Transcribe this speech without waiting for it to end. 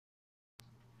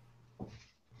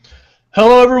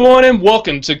Hello everyone and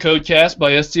welcome to CodeCast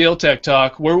by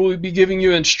STLTechTalk, where we'll be giving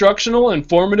you instructional,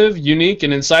 informative, unique,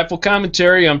 and insightful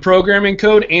commentary on programming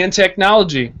code and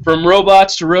technology. From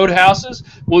robots to roadhouses,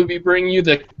 we'll be bringing you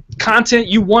the content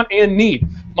you want and need.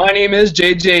 My name is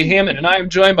JJ Hammond and I am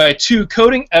joined by two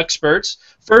coding experts.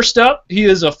 First up, he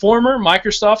is a former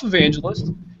Microsoft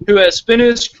evangelist who has spent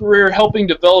his career helping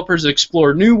developers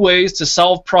explore new ways to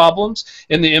solve problems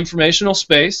in the informational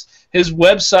space. His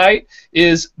website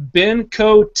is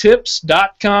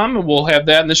benkotips.com, and we'll have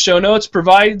that in the show notes.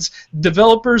 Provides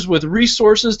developers with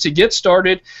resources to get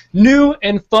started, new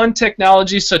and fun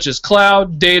technologies such as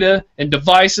cloud, data, and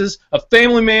devices. A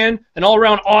family man, an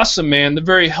all-around awesome man, the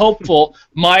very helpful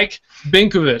Mike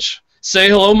Benkovich. Say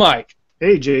hello, Mike.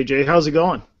 Hey, JJ. How's it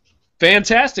going?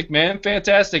 Fantastic, man.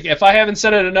 Fantastic. If I haven't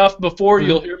said it enough before,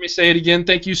 you'll hear me say it again.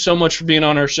 Thank you so much for being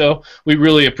on our show. We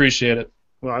really appreciate it.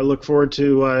 Well, I look forward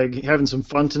to having some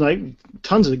fun tonight.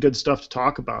 Tons of good stuff to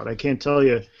talk about. I can't tell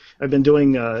you. I've been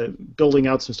doing building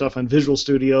out some stuff on Visual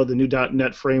Studio, the new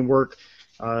 .NET framework.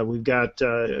 We've got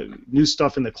new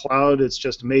stuff in the cloud. It's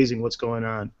just amazing what's going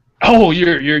on. Oh,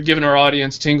 you're giving our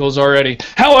audience tingles already.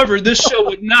 However, this show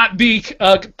would not be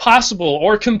possible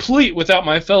or complete without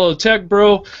my fellow tech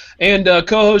bro and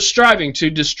co-host striving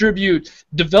to distribute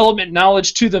development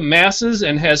knowledge to the masses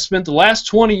and has spent the last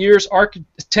 20 years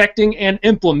architecting and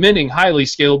implementing highly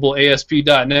scalable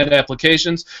ASP.NET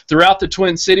applications throughout the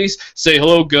Twin Cities. Say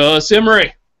hello, Gus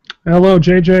Emery. Hello,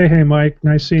 JJ. Hey, Mike.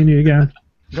 Nice seeing you again.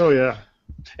 Oh, yeah.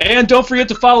 And don't forget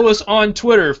to follow us on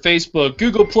Twitter, Facebook,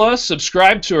 Google+,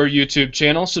 subscribe to our YouTube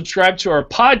channel, subscribe to our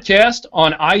podcast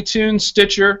on iTunes,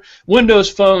 Stitcher, Windows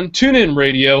Phone, TuneIn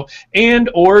Radio,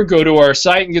 and or go to our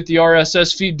site and get the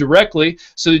RSS feed directly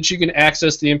so that you can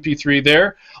access the MP3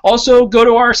 there. Also, go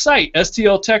to our site.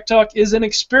 STL Tech Talk is an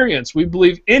experience. We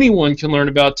believe anyone can learn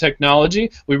about technology.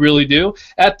 We really do.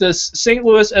 At the St.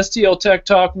 Louis STL Tech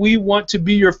Talk, we want to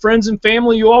be your friends and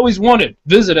family you always wanted.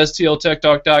 Visit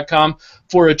STLTechTalk.com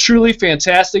for a truly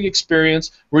fantastic experience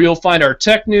where you'll find our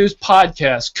tech news,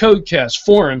 podcasts, CodeCast,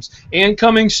 forums, and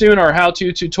coming soon our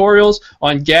how-to tutorials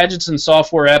on gadgets and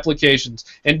software applications.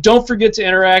 And don't forget to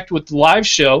interact with the live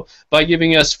show by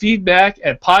giving us feedback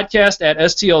at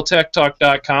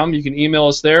podcast@stltechtalk.com. You can email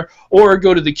us there or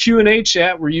go to the Q&A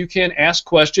chat where you can ask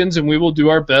questions and we will do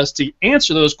our best to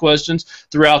answer those questions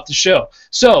throughout the show.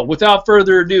 So without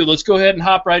further ado, let's go ahead and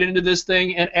hop right into this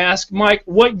thing and ask Mike,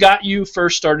 what got you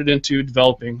first started into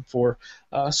developing for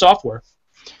software?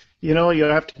 You know, you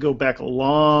have to go back a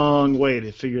long way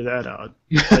to figure that out.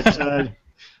 But,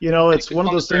 you know, it's one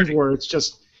of those things where it's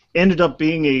just ended up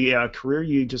being a career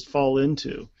you just fall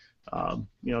into.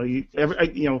 You know,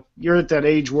 you're at that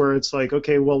age where it's like,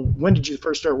 okay, well, when did you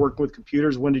first start working with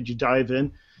computers? When did you dive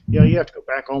in? You know, you have to go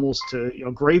back almost to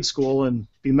grade school and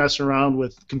be messing around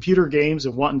with computer games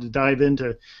and wanting to dive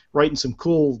into writing some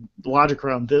cool logic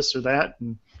around this or that,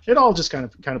 and it all just kind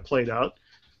of played out.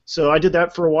 So I did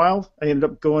that for a while. I ended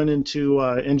up going into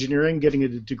engineering, getting a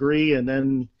degree, and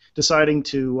then deciding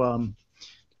to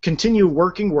continue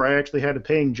working where I actually had a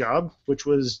paying job, which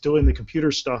was doing the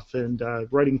computer stuff and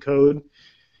writing code.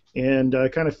 And I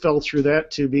kind of fell through that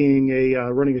to being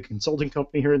running a consulting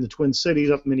company here in the Twin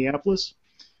Cities up in Minneapolis.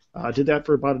 Did that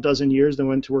for about a dozen years, then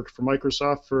went to work for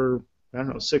Microsoft for, I don't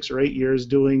know, 6 or 8 years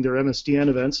doing their MSDN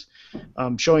events,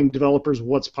 showing developers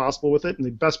what's possible with it. And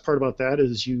the best part about that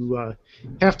is you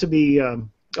have to be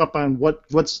up on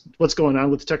what's going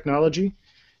on with the technology.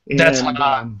 And, that's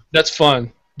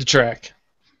fun to track.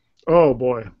 Oh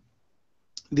boy,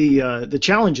 the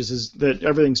challenge is that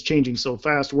everything's changing so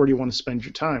fast. Where do you want to spend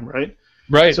your time, right?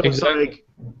 Right. So exactly. It's like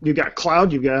you got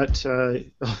cloud, you got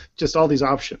just all these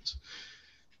options.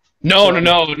 No.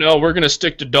 We're gonna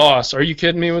stick to DOS. Are you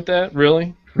kidding me with that?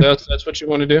 Really? That's what you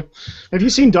want to do? Have you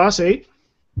seen DOS 8?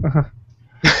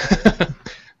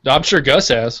 I'm sure Gus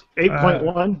has.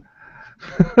 8.1.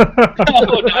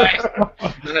 Oh, nice.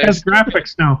 Has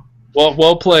graphics now.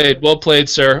 Well played,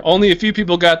 sir. Only a few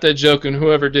people got that joke, and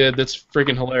whoever did, that's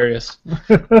freaking hilarious.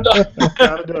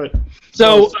 Gotta do it.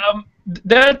 So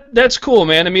that's cool,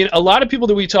 man. I mean, a lot of people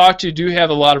that we talk to do have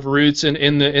a lot of roots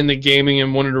in the gaming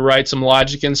and wanted to write some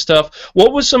logic and stuff.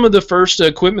 What was some of the first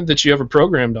equipment that you ever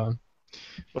programmed on?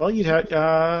 Well, you'd had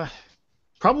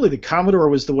probably the Commodore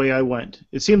was the way I went.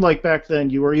 It seemed like back then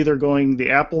you were either going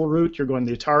the Apple route, you're going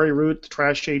the Atari route, the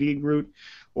trash shading route,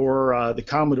 or the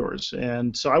Commodores.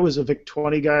 And so I was a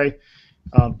VIC-20 guy.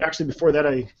 Actually, before that,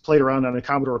 I played around on a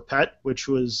Commodore PET, which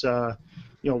was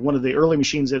one of the early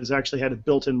machines that has actually had a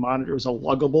built-in monitor. It was a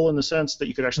luggable in the sense that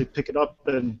you could actually pick it up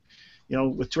and,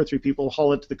 with 2 or 3 people,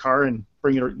 haul it to the car and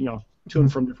bring it, to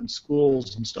and from different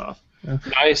schools and stuff.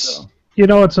 Nice. You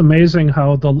know, it's amazing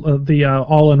how the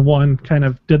all-in-one kind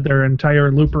of did their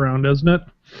entire loop around, isn't it?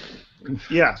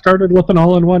 Yeah. Started with an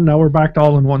all-in-one, now we're back to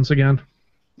all-in-ones again.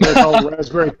 They're called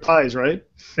Raspberry Pis, right?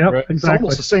 Yep, Right. It's exactly.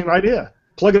 almost the same idea.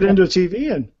 Plug it into a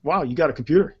TV, and wow, you got a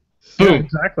computer. Yeah, Boom.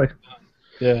 exactly.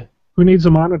 Yeah. Who needs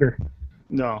a monitor?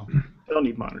 No, they don't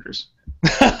need monitors.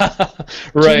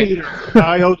 Right. You need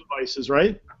I/O devices,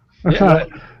 right? Yeah.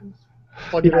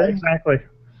 Plug it Yeah, in. exactly.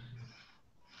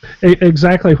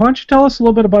 Exactly. Why don't you tell us a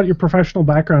little bit about your professional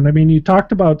background? I mean, you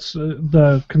talked about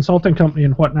the consulting company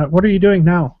and whatnot. What are you doing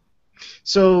now?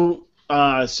 So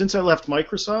since I left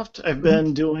Microsoft, I've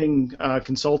been doing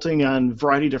consulting on a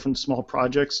variety of different small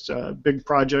projects, big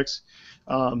projects,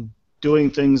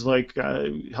 doing things like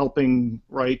helping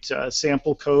write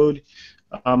sample code.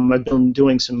 I've been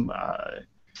doing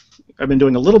I've been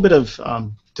doing a little bit of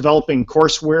developing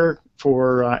courseware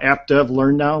for App Dev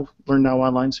Learn Now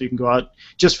Online, so you can go out.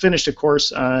 Just finished a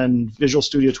course on Visual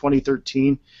Studio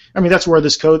 2013. I mean, that's where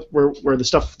this code, where the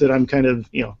stuff that I'm kind of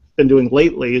been doing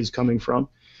lately is coming from.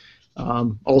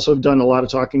 Also, I've done a lot of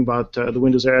talking about the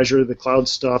Windows Azure, the cloud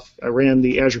stuff. I ran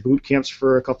the Azure boot camps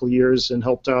for a couple of years and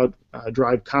helped out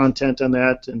drive content on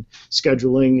that and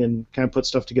scheduling and kind of put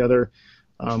stuff together.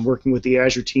 Working with the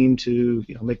Azure team to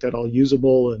make that all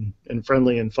usable and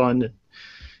friendly and fun. And,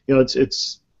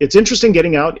 it's interesting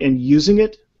getting out and using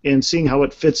it and seeing how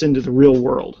it fits into the real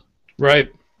world.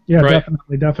 Right. Yeah, Right.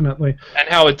 definitely. And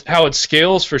how it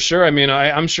scales for sure. I mean,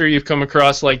 I'm sure you've come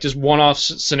across like just one-off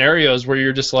scenarios where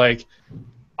you're just like,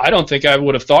 I don't think I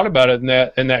would have thought about it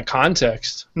in that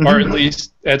context, or at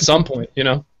least at some point,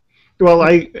 Well,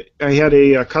 I had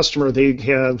a customer. They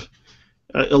have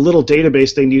a little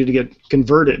database they needed to get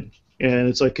converted, and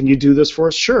it's like, can you do this for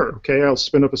us? Sure. Okay, I'll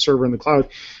spin up a server in the cloud,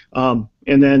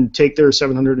 and then take their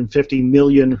 750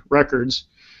 million records.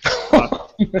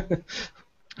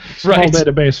 Small Right.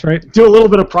 database, right? Do a little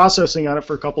bit of processing on it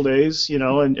for a couple days,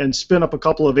 and spin up a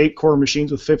couple of 8-core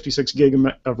machines with 56 gig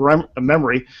of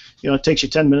memory. It takes you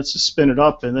 10 minutes to spin it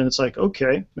up, and then it's like,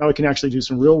 okay, now I can actually do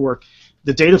some real work.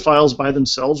 The data files by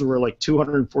themselves were like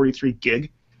 243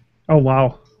 gig. Oh,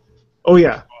 wow. Oh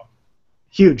yeah,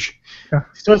 huge. Yeah.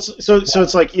 So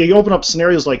it's like you open up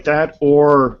scenarios like that,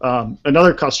 or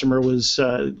another customer was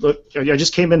look. I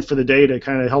just came in for the day to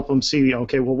kind of help them see,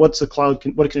 okay, well, what's the cloud?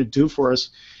 What can it do for us?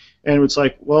 And it's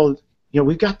like, well,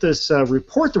 we've got this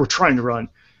report that we're trying to run.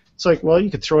 It's like, well, you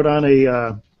could throw it on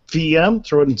a VM,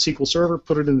 throw it in SQL Server,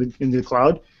 put it in the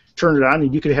cloud, turn it on,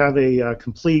 and you could have a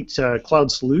complete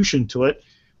cloud solution to it.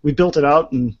 We built it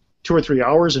out in 2 or 3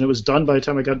 hours, and it was done by the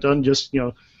time I got done. Just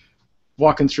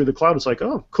walking through the cloud, it's like,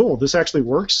 oh, cool, this actually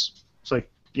works. It's like,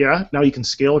 yeah, now you can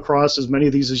scale across as many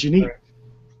of these as you need.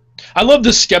 I love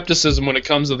the skepticism when it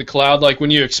comes to the cloud, like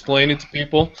when you explain it to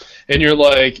people and you're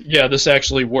like, yeah, this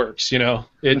actually works,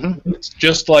 It's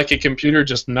just like a computer,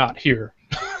 just not here.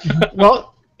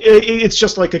 Well, it's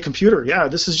just like a computer. Yeah,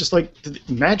 this is just like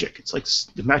magic. It's like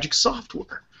the magic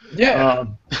software. Yeah.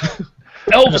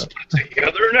 Elvis put it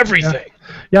together and everything.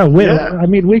 Yeah, I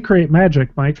mean, we create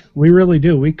magic, Mike. We really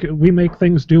do. We make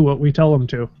things do what we tell them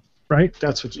to, right?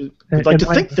 That's what you'd like to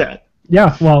think that.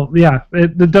 Yeah, well, yeah,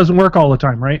 it doesn't work all the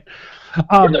time, right?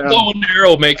 We're the bow and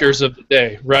arrow makers of the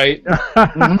day, right?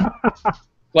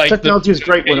 Like technology is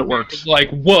great when it works. Like,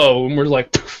 whoa, and we're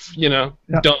like, poof, done.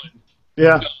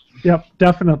 Yeah. Yep,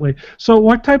 definitely. So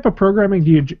what type of programming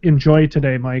do you enjoy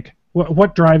today, Mike?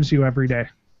 What drives you every day?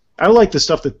 I like the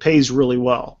stuff that pays really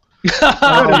well.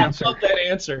 I love that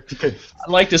answer. I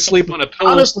like to sleep on a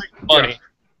pillow. Honestly, money. yeah.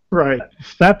 Right.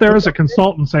 That there is a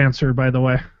consultant's answer, by the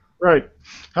way. Right.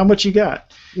 How much you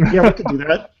got? Yeah, we could do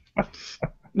that.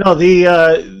 No,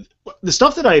 the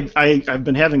stuff that I've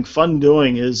been having fun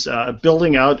doing is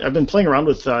building out. I've been playing around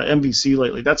with MVC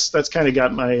lately. That's kind of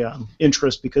got my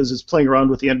interest because it's playing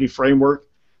around with the entity framework.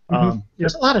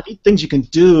 There's a lot of neat things you can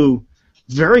do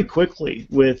very quickly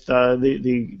with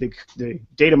the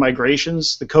data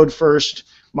migrations, the code first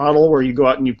model where you go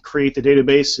out and you create the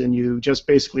database and you just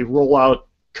basically roll out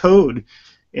code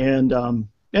and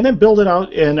then build it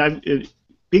out, and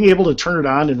being able to turn it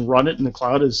on and run it in the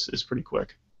cloud is pretty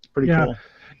quick. Pretty cool.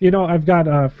 I've got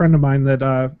a friend of mine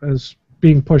that is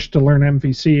being pushed to learn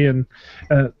MVC, and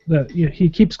he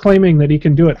keeps claiming that he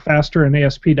can do it faster in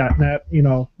ASP.NET,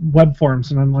 web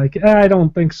forms, and I'm like, I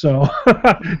don't think so.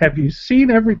 Have you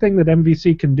seen everything that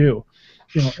MVC can do?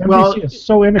 MVC is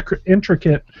so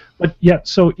intricate, but yet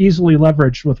so easily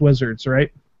leveraged with wizards, right?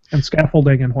 And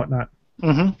scaffolding and whatnot.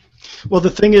 Mm-hmm. Well, the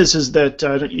thing is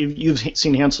that you've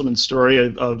seen Hanselman's story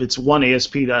of it's one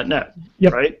ASP.NET,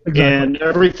 right? Exactly. And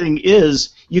everything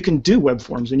you can do web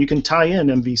forms, and you can tie in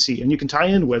MVC, and you can tie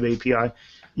in Web API,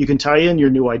 you can tie in your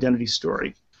new identity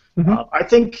story. I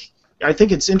think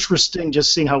it's interesting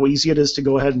just seeing how easy it is to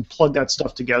go ahead and plug that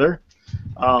stuff together,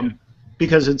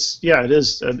 because it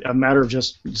is a matter of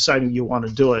just deciding you want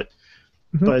to do it.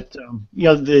 But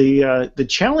the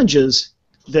challenge is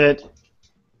that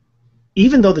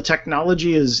even though the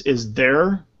technology is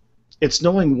there, it's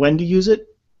knowing when to use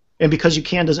it, and because you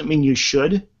can doesn't mean you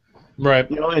should. Right.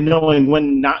 And knowing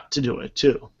when not to do it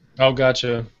too. Oh,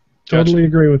 gotcha. Totally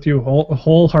agree with you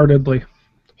wholeheartedly.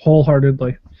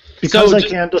 Because I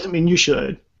can doesn't mean you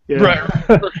should. Yeah. Right.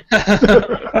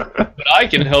 But I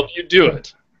can help you do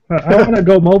it. I want to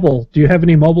go mobile. Do you have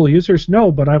any mobile users?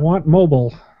 No, but I want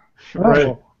mobile. Right.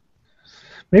 Oh,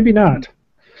 maybe not.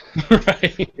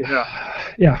 Right.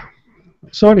 Yeah.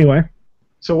 So anyway.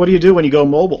 So what do you do when you go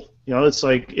mobile? It's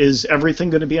like, is everything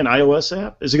going to be an iOS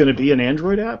app? Is it going to be an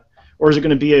Android app? Or is it going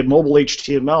to be a mobile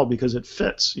HTML because it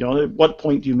fits? At what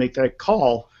point do you make that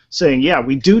call saying, yeah,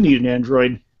 we do need an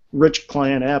Android-rich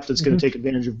client app that's going to take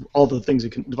advantage of all the things the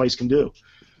device can do?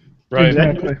 Right.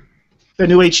 Exactly. The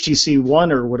new HTC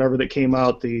One or whatever that came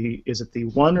out, is it the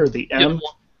One or the M? Yeah,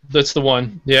 that's the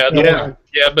one. Yeah. One.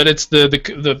 Yeah, but it's the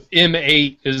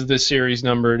M8 is the series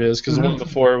number it is, because the one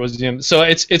before it was the M. So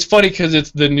it's funny because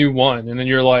it's the new one, and then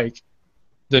you're like,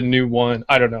 the new one.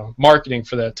 I don't know. Marketing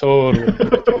for that totally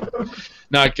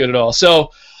not good at all.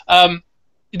 So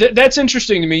that's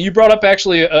interesting to me. You brought up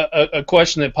actually a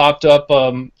question that popped up,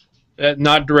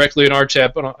 not directly in our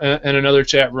chat, but in another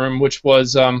chat room, which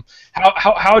was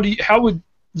how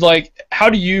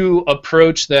do you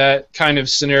approach that kind of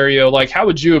scenario? Like, how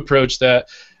would you approach that?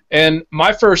 And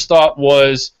my first thought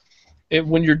was,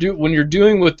 when you're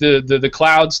doing with the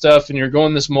cloud stuff and you're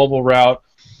going this mobile route,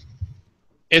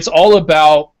 it's all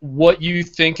about what you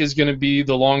think is going to be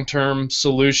the long-term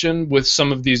solution with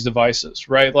some of these devices,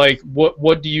 right? Like,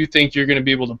 what do you think you're going to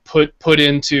be able to put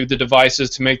into the devices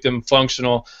to make them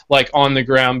functional, like on the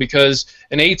ground? Because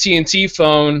an AT&T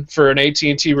phone for an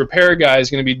AT&T repair guy is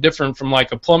going to be different from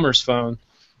like a plumber's phone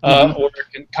or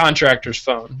a contractor's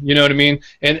phone. You know what I mean?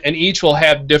 And each will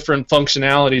have different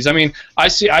functionalities. I mean,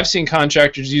 I've seen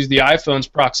contractors use the iPhone's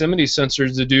proximity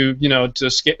sensors to do,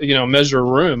 measure a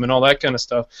room and all that kind of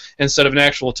stuff instead of an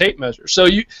actual tape measure. So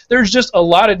there's just a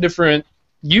lot of different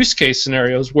use case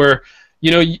scenarios where,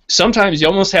 sometimes you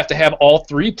almost have to have all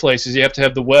three places. You have to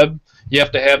have the web, you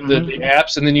have to have the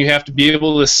apps, and then you have to be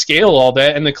able to scale all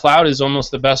that. And the cloud is almost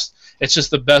the best. It's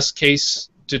just the best case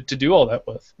to do all that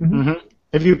with.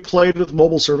 Have you played with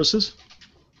mobile services?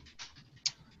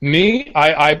 Me?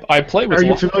 I play with. Are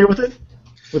you familiar with it?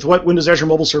 With what Windows Azure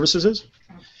Mobile Services is?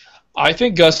 I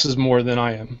think Gus is more than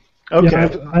I am. Okay.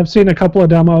 Yeah, I've seen a couple of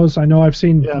demos. I know I've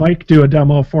seen Mike do a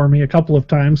demo for me a couple of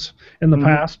times in the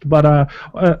past. But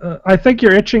I think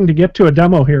you're itching to get to a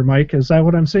demo here, Mike. Is that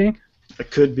what I'm seeing? It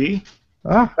could be.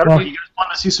 Well, you guys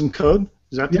want to see some code?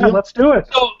 Is that the deal? Let's do it.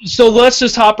 So let's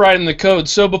just hop right in the code.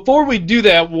 So before we do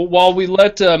that, while we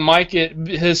let Mike get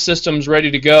his systems ready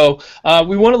to go,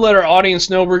 we want to let our audience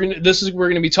know we're going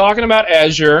to be talking about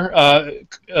Azure,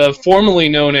 formerly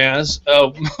known as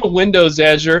Windows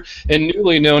Azure and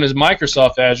newly known as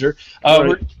Microsoft Azure.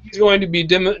 We're going to be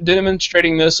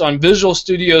demonstrating this on Visual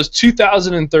Studio's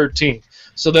 2013.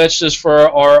 So that's just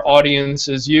for our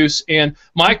audience's use. And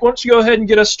Mike, why don't you go ahead and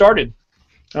get us started?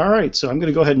 All right, so I'm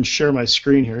going to go ahead and share my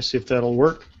screen here, see if that'll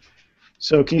work.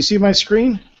 So can you see my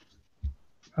screen?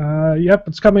 Yep,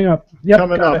 it's coming up. Yep,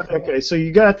 coming up. Okay, so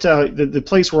you got the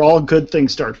place where all good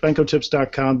things start,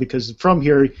 benkotips.com, because from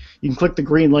here you can click the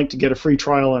green link to get a free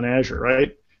trial on Azure,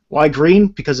 right? Why green?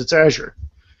 Because it's Azure.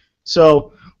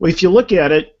 So if you look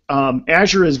at it,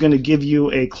 Azure is going to give you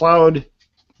a cloud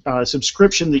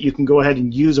subscription that you can go ahead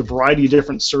and use a variety of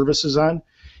different services on,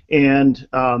 and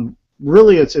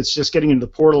really, it's just getting into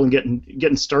the portal and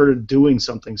getting started doing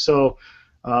something. So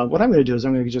what I'm going to do is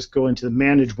I'm going to just go into the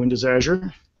Manage Windows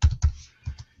Azure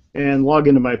and log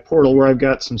into my portal where I've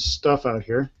got some stuff out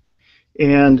here.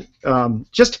 And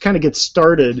just to kind of get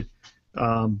started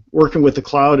working with the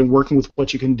cloud and working with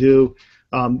what you can do,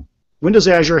 Windows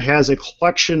Azure has a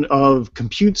collection of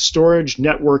compute, storage,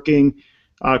 networking,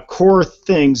 core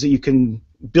things that you can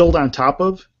build on top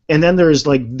of. And then there's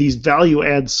like these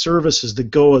value-add services that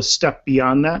go a step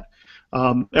beyond that.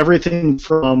 Everything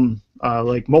from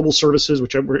like mobile services,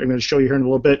 which I'm going to show you here in a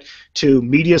little bit, to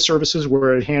media services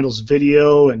where it handles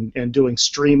video and doing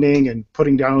streaming and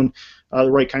putting down the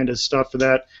right kind of stuff for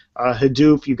that.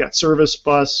 Hadoop, you've got Service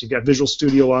Bus, you've got Visual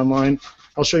Studio Online.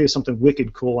 I'll show you something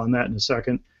wicked cool on that in a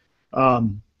second.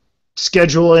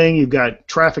 Scheduling, you've got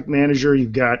Traffic Manager,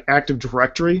 you've got Active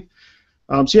Directory.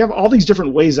 So you have all these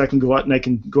different ways I can go out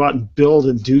and build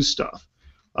and do stuff.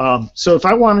 So if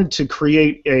I wanted to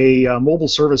create a mobile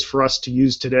service for us to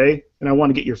use today, and I want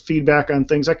to get your feedback on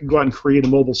things, I could go out and create a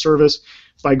mobile service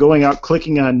by going out,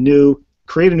 clicking on New,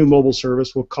 create a new mobile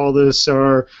service. We'll call this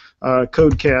our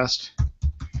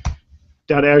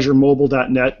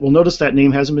CodeCast.azuremobile.net. We'll notice that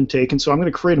name hasn't been taken, so I'm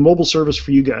going to create a mobile service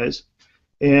for you guys.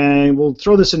 And we'll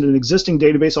throw this into an existing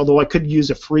database, although I could use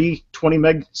a free 20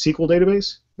 meg SQL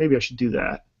database. Maybe I should do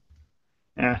that.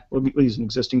 We'll use an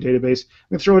existing database. I'm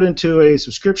going to throw it into a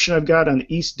subscription I've got on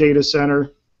the East Data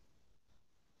Center.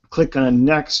 Click on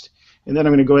Next, and then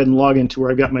I'm going to go ahead and log into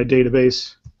where I've got my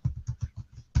database.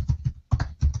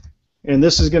 And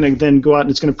this is going to then go out and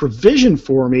it's going to provision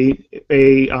for me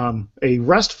a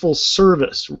RESTful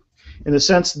service in the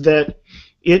sense that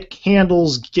it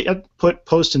handles get, put,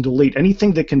 post, and delete.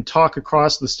 Anything that can talk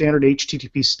across the standard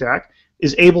HTTP stack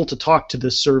is able to talk to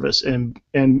this service and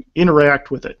interact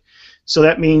with it. So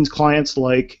that means clients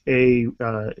like a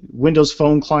Windows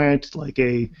Phone client, like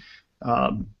a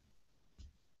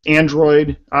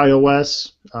Android,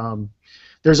 iOS.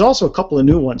 There's also a couple of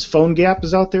new ones. PhoneGap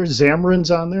is out there. Xamarin's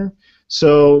on there.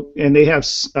 So, and they have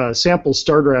sample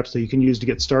starter apps that you can use to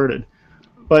get started.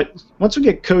 But once we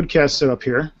get CodeCast set up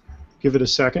here, give it a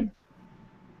second.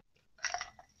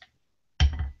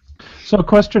 So a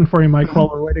question for you, Mike, while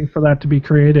we're waiting for that to be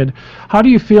created. How do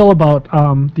you feel about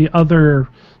the other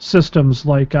systems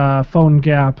like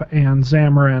PhoneGap and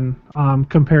Xamarin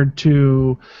compared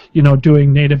to,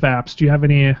 doing native apps? Do you have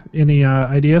any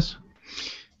ideas?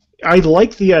 I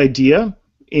like the idea,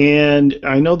 and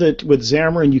I know that with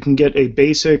Xamarin you can get a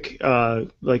basic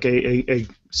like a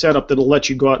setup that'll let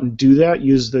you go out and do that.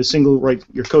 Use the write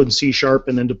your code in C#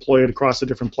 and then deploy it across the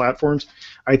different platforms.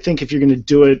 I think if you're going to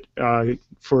do it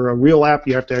for a real app,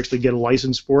 you have to actually get a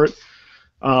license for it.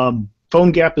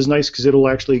 PhoneGap is nice because it'll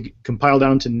actually compile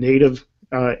down to native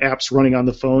apps running on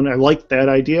the phone. I like that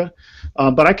idea.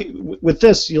 But with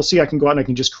this, you'll see I can go out and I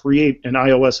can just create an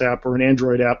iOS app or an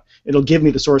Android app. It'll give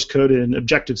me the source code in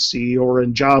Objective-C or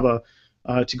in Java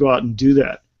to go out and do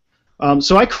that.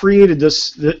 So I created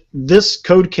this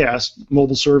CodeCast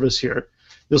mobile service here.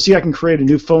 You'll see I can create a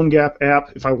new PhoneGap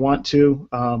app if I want to.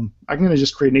 I'm going to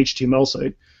just create an HTML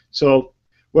site. So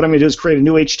what I'm going to do is create a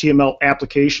new HTML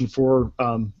application for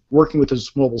working with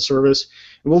this mobile service.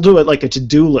 And we'll do it like a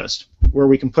to-do list where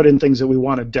we can put in things that we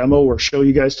want to demo or show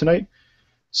you guys tonight.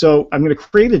 So I'm going to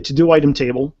create a to-do item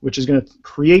table, which is going to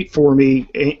create for me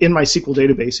in my SQL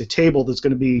database a table that's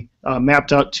going to be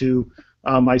mapped out to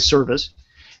my service.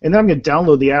 And then I'm going to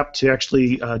download the app to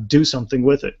actually do something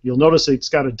with it. You'll notice it's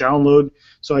got a download,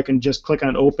 so I can just click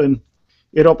on Open.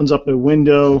 It opens up a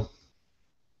window,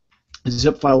 a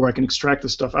zip file where I can extract the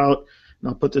stuff out. And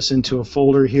I'll put this into a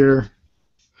folder here.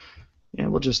 And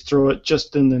we'll just throw it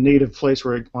just in the native place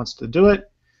where it wants to do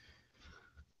it.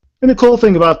 And the cool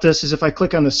thing about this is if I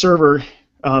click on the server,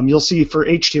 you'll see for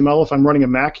HTML, if I'm running a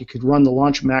Mac, you could run the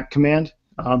launch Mac command.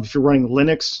 If you're running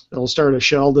Linux, it'll start a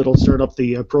shell that'll start up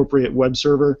the appropriate web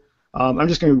server. I'm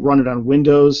just going to run it on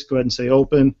Windows. Go ahead and say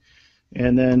open,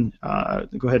 and then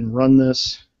go ahead and run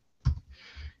this.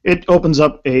 It opens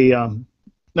up a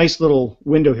nice little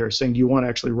window here saying, do you want to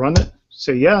actually run it?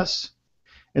 Say yes.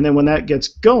 And then when that gets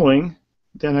going,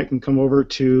 then I can come over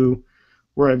to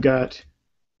where I've got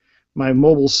my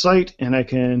mobile site, and I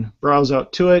can browse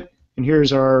out to it. And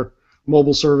here's our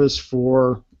mobile service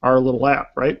for our little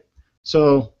app, right?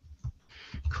 So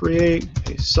create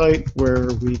a site where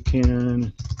we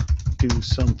can do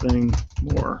something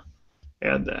more.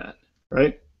 Add that,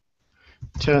 right?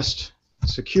 Test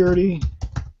security.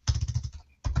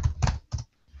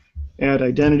 Add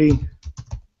identity.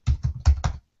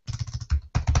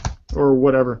 Or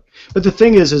whatever. But the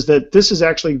thing is that this is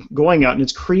actually going out and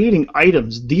it's creating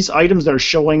items. These items that are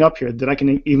showing up here that I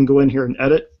can even go in here and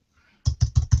edit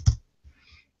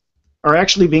are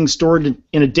actually being stored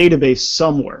in a database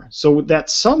somewhere. So that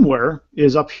somewhere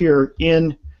is up here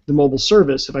in the mobile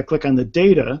service. If I click on the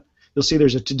data, you'll see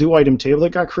there's a to-do item table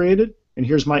that got created, and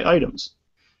here's my items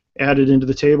added into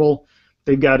the table.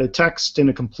 They've got a text and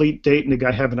a complete date, and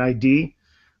they have an ID.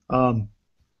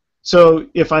 So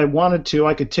if I wanted to,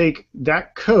 I could take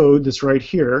that code that's right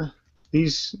here,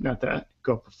 not that,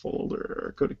 go up a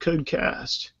folder, go to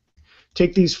CodeCast,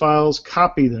 take these files,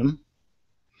 copy them,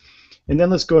 and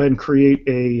then let's go ahead and create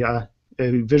a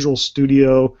Visual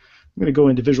Studio. I'm going to go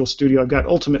into Visual Studio. I've got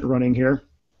Ultimate running here,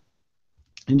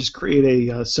 and just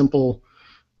create a simple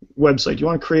website. You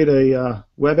want to create a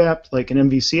web app, like an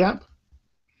MVC app?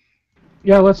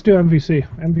 Yeah, let's do MVC.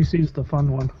 MVC is the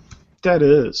fun one. That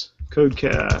is.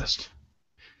 CodeCast.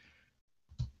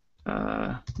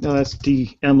 No, that's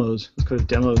demos. Let's go to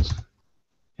demos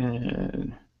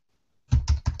and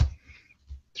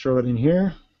throw it in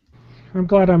here. I'm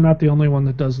glad I'm not the only one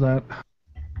that does that.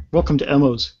 Welcome to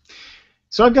Emos.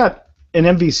 So I've got an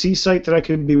MVC site that I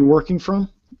could be working from,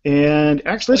 and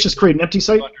actually let's just create an empty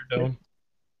site. Thunderdome.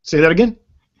 Say that again?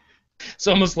 It's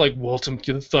almost like welcome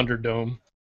to the Thunderdome.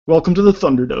 Welcome to the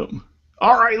Thunderdome.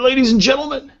 All right, ladies and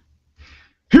gentlemen,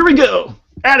 here we go.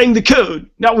 Adding the code.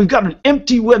 Now we've got an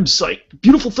empty website. The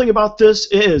beautiful thing about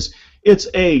this is it's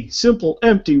a simple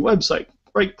empty website.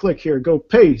 Right click here, go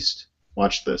paste.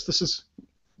 Watch this. This is,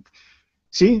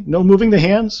 see, no moving the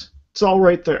hands. It's all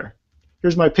right there.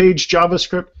 Here's my page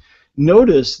JavaScript.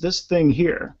 Notice this thing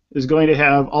here is going to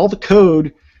have all the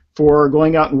code for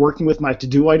going out and working with my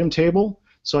to-do item table.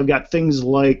 So I've got things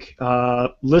like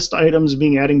list items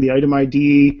being adding the item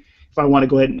ID. If I want to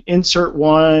go ahead and insert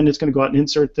one, it's going to go out and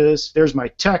insert this. There's my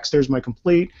text. There's my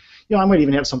complete. You know, I might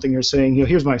even have something here saying, you know,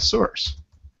 here's my source.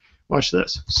 Watch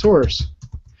this, source,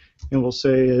 and we'll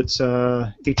say it's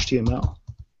HTML.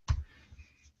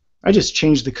 I just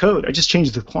changed the code. I just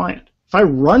changed the client. If I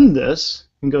run this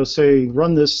and go say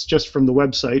run this just from the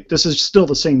website, this is still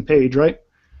the same page, right?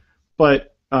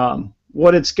 But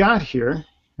what it's got here,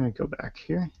 let me go back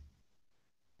here,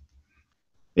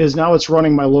 is now it's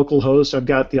running my local host. I've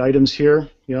got the items here.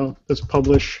 You know, let's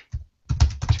publish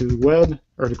to web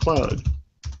or to cloud.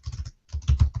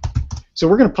 So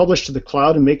we're going to publish to the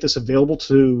cloud and make this available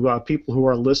to people who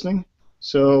are listening.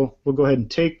 So we'll go ahead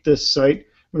and take this site.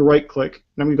 I'm going to right-click,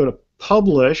 and I'm going to go to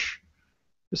publish.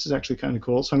 This is actually kind of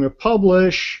cool. So I'm going to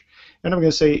publish, and I'm going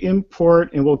to say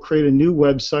import, and we'll create a new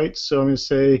website. So I'm going to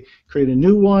say create a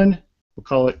new one. We'll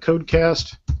call it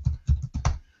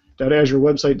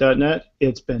CodeCast.AzureWebsite.net.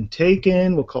 It's been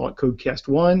taken. We'll call it CodeCast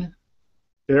 1.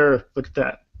 There, look at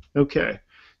that. Okay.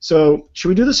 So should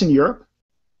we do this in Europe?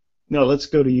 No, let's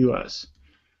go to US.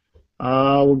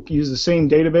 We'll use the same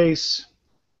database.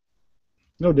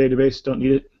 No database, don't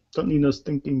need it. Don't need no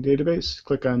thinking database.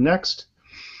 Click on next.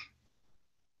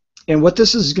 And what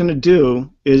this is going to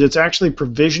do is it's actually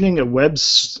provisioning a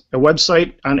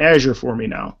website on Azure for me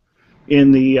now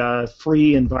in the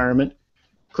free environment.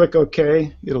 Click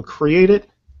OK. It'll create it.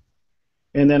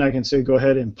 And then I can say go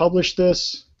ahead and publish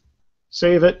this,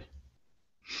 save it.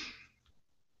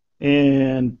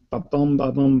 And ba-bum,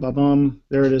 ba-bum, ba-bum,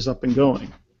 there it is up and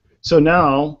going. So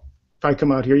now, if I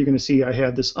come out here, you're going to see I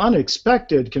had this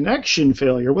unexpected connection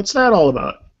failure. What's that all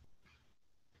about?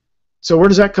 So where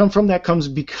does that come from? That comes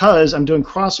because I'm doing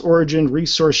cross-origin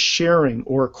resource sharing,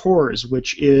 or CORS,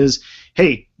 which is,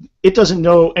 hey, it doesn't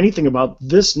know anything about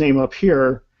this name up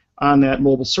here on that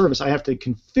mobile service. I have to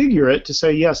configure it to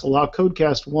say, yes, allow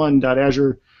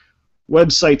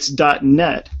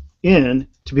codecast1.azurewebsites.net in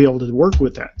to be able to work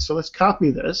with that. So let's copy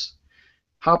this,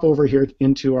 hop over here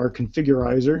into our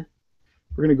configurizer.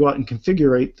 We're going to go out and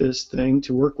configure this thing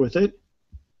to work with it.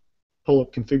 Pull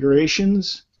up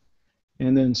configurations,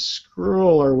 and then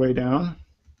scroll our way down.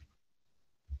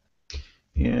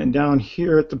 And down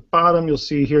here at the bottom, you'll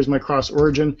see here's my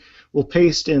cross-origin. We'll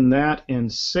paste in that and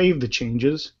save the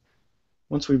changes.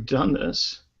 Once we've done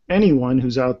this, anyone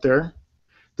who's out there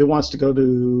that wants to go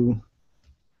to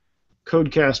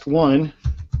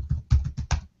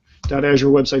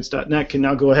codecast1.azurewebsites.net can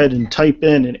now go ahead and type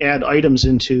in and add items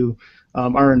into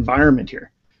our environment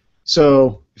here.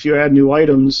 So if you add new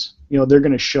items, you know, they're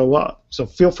going to show up. So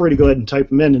feel free to go ahead and type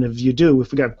them in, and if you do,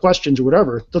 if we got questions or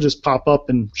whatever, they'll just pop up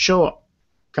and show up.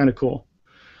 Kind of cool.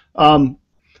 But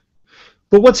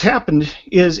what's happened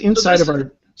is inside of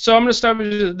our... So I'm going to stop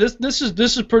you. This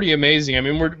is pretty amazing. I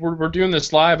mean, we're doing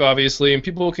this live, obviously, and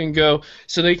people can go,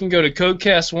 so they can go to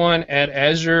CodeCast1 at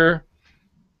Azure.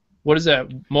 What is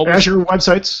that? Mobile Azure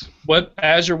websites.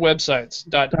 Azure websites.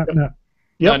 .net.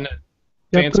 Yep. .net.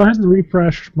 Yep. Go ahead and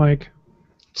refresh, Mike.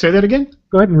 Say that again?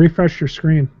 Go ahead and refresh your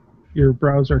screen, your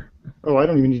browser. Oh, I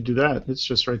don't even need to do that. It's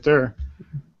just right there.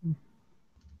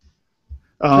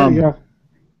 There you go.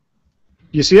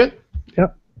 You see it?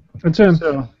 Yep. It's in.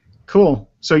 So, cool.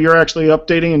 So you're actually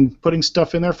updating and putting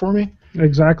stuff in there for me?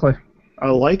 Exactly.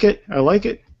 I like it. I like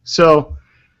it. So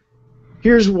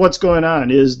here's what's going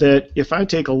on is that if I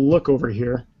take a look over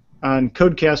here on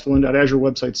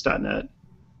codecast1.azurewebsites.net,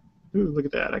 ooh, look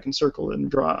at that. I can circle and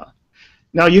draw.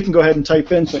 Now you can go ahead and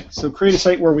type in things. So create a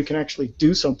site where we can actually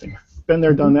do something. Been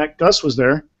there, done that. Gus was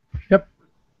there. Yep.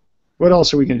 What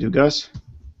else are we going to do, Gus?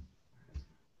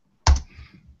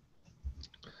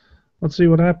 Let's see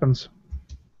what happens.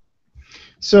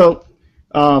 So,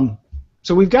 so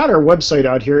we've got our website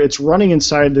out here. It's running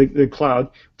inside the cloud.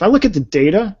 If I look at the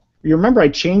data, you remember I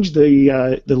changed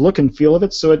the look and feel of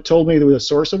it, so it told me the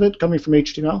source of it coming from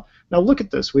HTML. Now look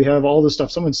at this. We have all this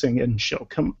stuff. Someone's saying it and show.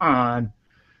 Come on.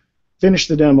 Finish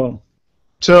the demo.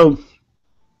 So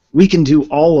we can do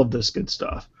all of this good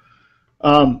stuff.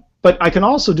 But I can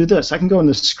also do this. I can go in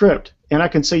the script, and I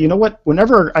can say, you know what?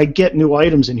 Whenever I get new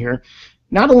items in here,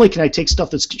 not only can I take stuff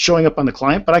that's showing up on the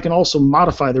client, but I can also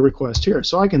modify the request here.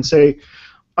 So I can say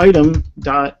item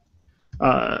dot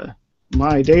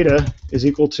my data is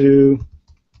equal to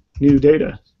new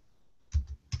data.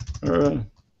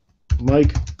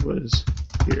 Mike was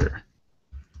here,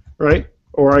 right?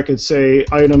 Or I could say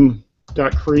item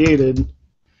dot created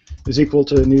is equal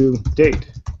to new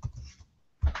date,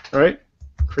 right?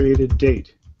 Created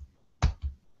date,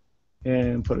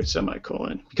 and put a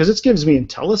semicolon, because it gives me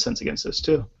IntelliSense against this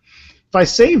too. If I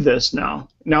save this now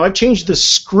I've changed the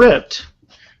script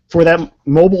for that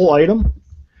mobile item,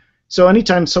 so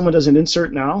anytime someone does an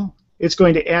insert now, it's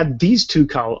going to add these two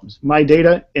columns, my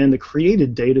data and the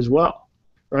created date as well,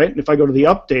 right? And if I go to the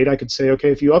update, I could say,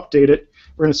 okay, if you update it,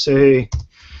 we're going to say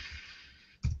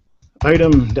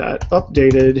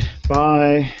item.updated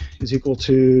by is equal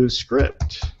to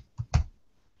script.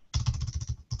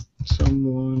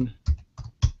 Someone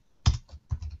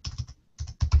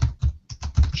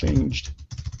changed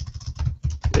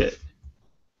it,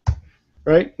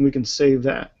 right? And we can save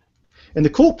that. And the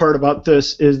cool part about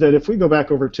this is that if we go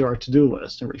back over to our to-do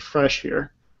list and refresh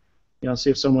here, see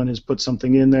if someone has put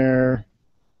something in there.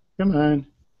 Come on.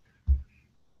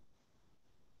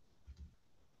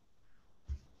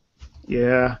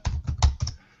 Yeah.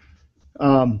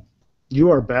 You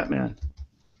are Batman.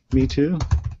 Me too.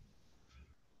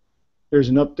 There's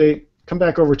an update. Come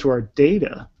back over to our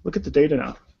data. Look at the data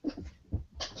now.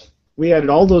 We added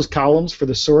all those columns for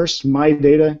the source, my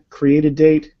data, created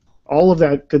date, all of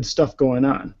that good stuff going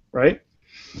on, right?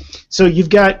 So you've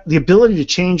got the ability to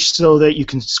change so that you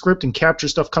can script and capture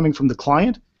stuff coming from the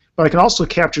client, but I can also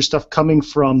capture stuff coming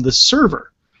from the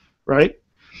server, right?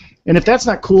 And if that's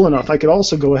not cool enough, I could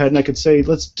also go ahead and I could say,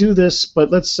 let's do this, but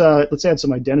let's add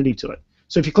some identity to it.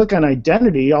 So if you click on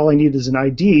identity, all I need is an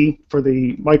ID for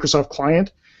the Microsoft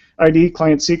client ID,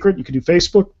 client secret. You could do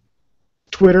Facebook,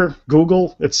 Twitter,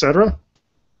 Google, etc.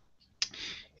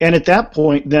 And at that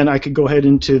point, then I could go ahead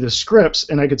into the scripts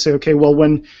and I could say, okay, well,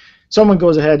 when someone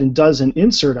goes ahead and does an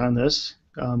insert on this,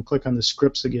 click on the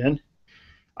scripts again,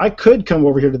 I could come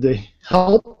over here to the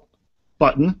help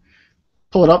button,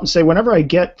 pull it up and say, whenever I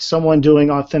get someone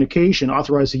doing authentication,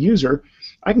 authorize a user,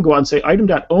 I can go out and say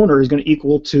item.owner is going to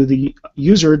equal to the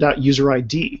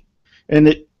user.userid.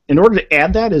 And in order to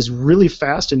add that is really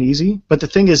fast and easy, but the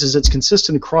thing is it's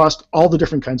consistent across all the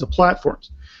different kinds of platforms.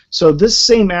 So this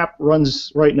same app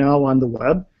runs right now on the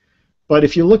web, but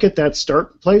if you look at that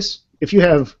start place, if you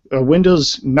have a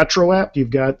Windows Metro app, you've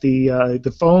got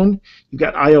the phone, you've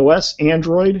got iOS,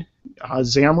 Android,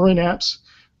 Xamarin apps,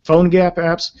 PhoneGap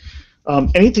apps,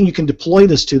 anything you can deploy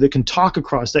this to that can talk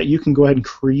across that, you can go ahead and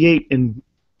create and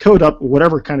code up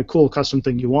whatever kind of cool custom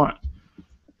thing you want.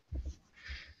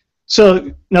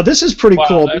 So now this is pretty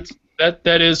cool.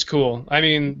 That is cool. I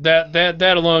mean,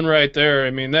 that alone right there, I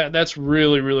mean, that's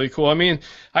really, really cool. I mean,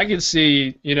 I can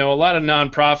see, a lot of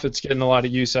nonprofits getting a lot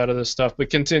of use out of this stuff, but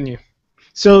continue.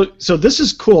 So this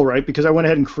is cool, right? Because I went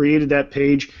ahead and created that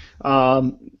page.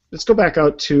 Let's go back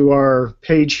out to our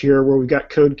page here where we've got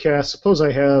CodeCast. Suppose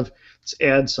I have, let's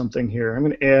add something here. I'm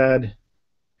going to add,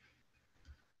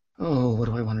 what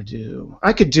do I want to do?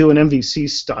 I could do an MVC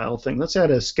style thing. Let's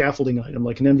add a scaffolding item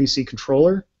like an MVC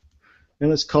controller. And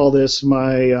let's call this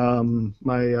my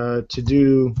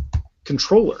to-do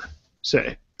controller,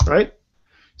 say, right?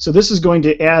 So this is going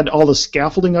to add all the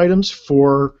scaffolding items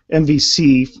for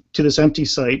MVC to this empty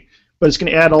site, but it's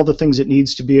going to add all the things it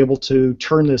needs to be able to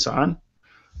turn this on.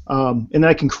 And then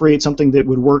I can create something that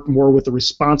would work more with the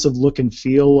responsive look and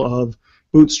feel of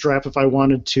Bootstrap if I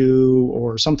wanted to,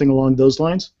 or something along those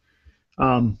lines.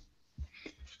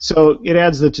 So it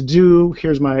adds the to-do.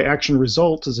 Here's my action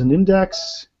result as an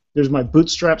index. There's my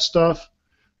Bootstrap stuff.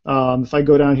 If I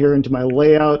go down here into my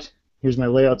layout, here's my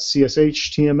layout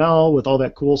CSHTML with all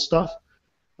that cool stuff.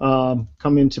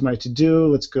 Come into my to-do.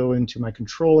 Let's go into my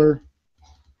controller.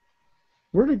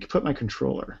 Where did I put my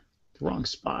controller? The wrong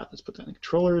spot. Let's put that in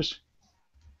controllers.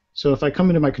 So if I come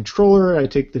into my controller, I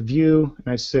take the view,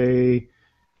 and I say,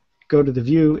 go to the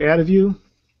view, add a view.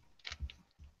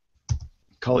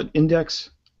 Call it index.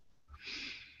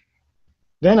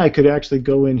 Then I could actually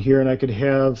go in here and I could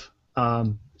have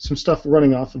some stuff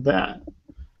running off of that.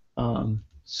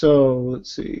 So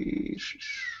let's see.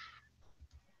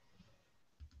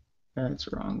 That's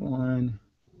the wrong one.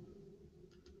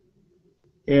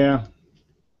 Yeah.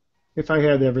 If I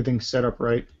had everything set up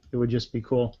right, it would just be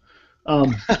cool. I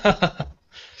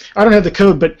don't have the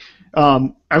code, but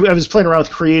I was playing around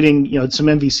with creating, some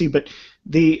MVC. But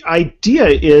the idea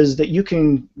is that you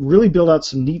can really build out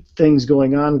some neat things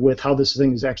going on with how this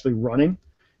thing is actually running.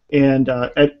 and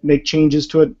make changes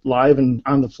to it live and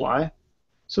on the fly.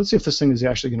 So let's see if this thing is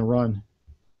actually going to run.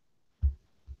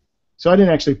 So I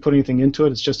didn't actually put anything into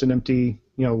it. It's just an empty,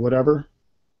 whatever.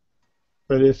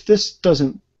 But if this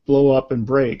doesn't blow up and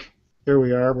break, there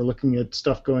we are. We're looking at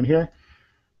stuff going here.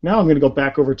 Now I'm going to go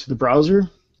back over to the browser,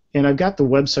 and I've got the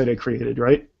website I created,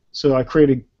 right? So I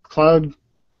created cloud.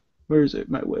 Where is it?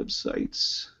 My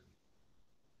websites.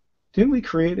 Didn't we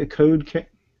create a CodeCast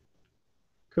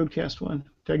one?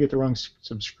 Did I get the wrong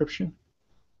subscription?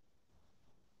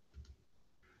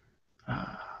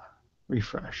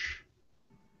 Refresh.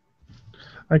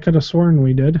 I could have sworn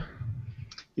we did.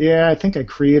 Yeah, I think I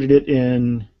created it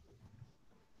in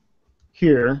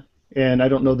here, and I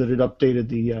don't know that it updated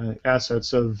the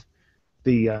assets of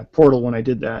the portal when I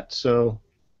did that. So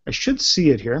I should see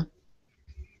it here.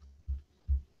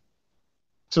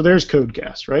 So there's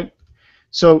CodeCast, right?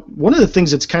 So one of the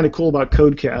things that's kind of cool about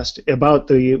CodeCast, about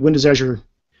the Windows Azure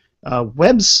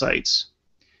websites,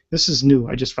 this is new.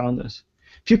 I just found this.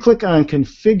 If you click on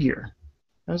Configure,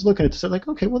 I was looking at this, I'm like,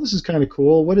 okay, well, this is kind of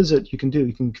cool. What is it you can do?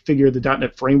 You can configure the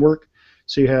 .NET framework.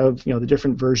 So you have, the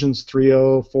different versions,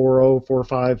 3.0, 4.0,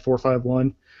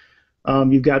 4.5,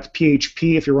 4.5.1. You've got the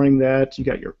PHP if you're running that. You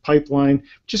got your pipeline.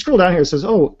 Just scroll down here. It says,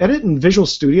 oh, edit in Visual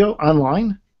Studio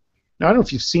online. Now, I don't know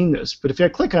if you've seen this, but if I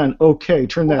click on OK,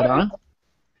 turn that on,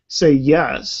 say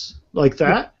yes, like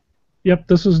that. Yep,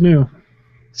 this is new.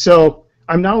 So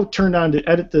I'm now turned on to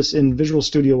edit this in Visual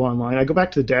Studio Online. I go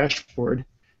back to the dashboard,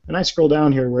 and I scroll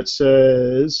down here where it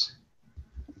says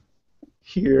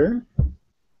here,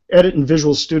 edit in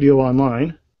Visual Studio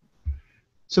Online.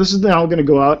 So this is now going to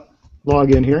go out,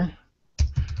 log in here.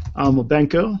 I'm a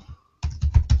Benko.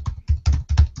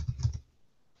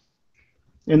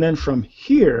 And then from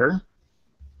here,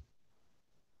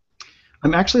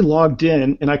 I'm actually logged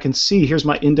in, and I can see here's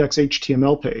my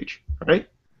index.html page, right?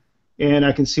 And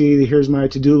I can see here's my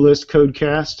to-do list,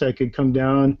 CodeCast. I could come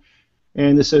down,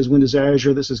 and this says Windows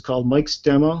Azure. This is called Mike's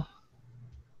Demo.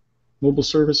 Mobile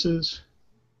services.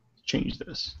 Change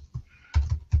this.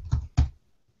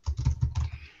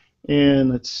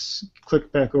 And let's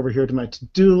click back over here to my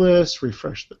to-do list,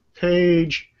 refresh the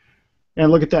page,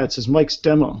 and look at that. It says Mike's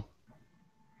Demo.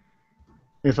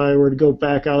 If I were to go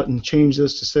back out and change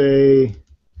this to say,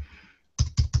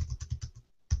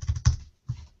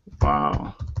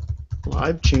 wow,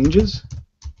 live changes?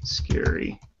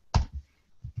 Scary.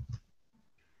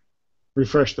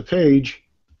 Refresh the page.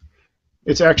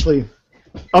 It's actually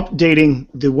updating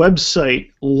the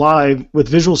website live with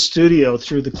Visual Studio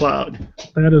through the cloud.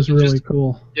 That is really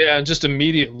cool. Yeah, and just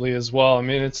immediately as well. I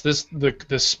mean, it's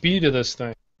the speed of this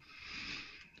thing.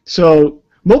 So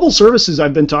mobile services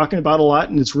I've been talking about a lot,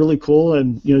 and it's really cool,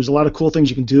 and there's a lot of cool things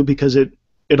you can do because it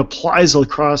applies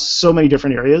across so many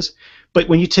different areas. But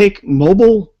when you take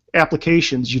mobile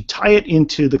applications, you tie it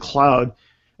into the cloud,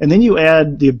 and then you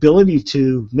add the ability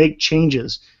to make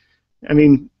changes. I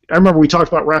mean, I remember we talked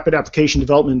about rapid application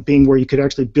development being where you could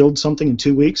actually build something in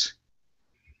 2 weeks.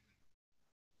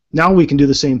 Now we can do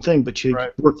the same thing, but you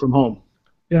work from home.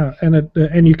 Yeah,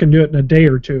 and you can do it in a day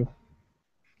or two.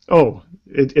 Oh,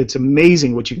 it's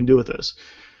amazing what you can do with this.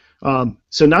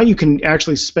 So now you can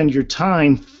actually spend your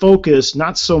time focused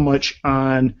not so much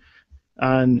on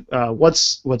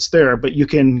what's there, but you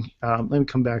can. Let me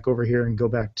come back over here and go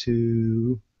back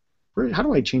to how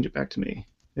do I change it back to me?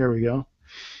 There we go.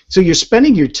 So you're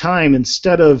spending your time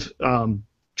instead of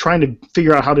trying to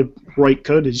figure out how to write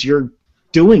code, is you're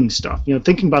doing stuff.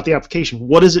 Thinking about the application.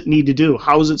 What does it need to do?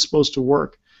 How is it supposed to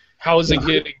work? How is it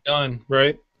getting done?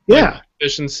 Right? Yeah. Like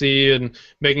efficiency and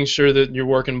making sure that you're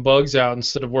working bugs out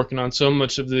instead of working on so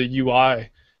much of the UI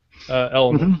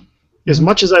element. Mm-hmm. As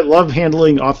much as I love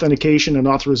handling authentication and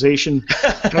authorization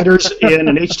headers in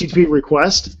an HTTP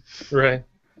request, right?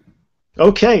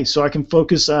 Okay, so I can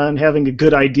focus on having a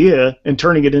good idea and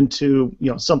turning it into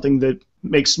something that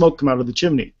makes smoke come out of the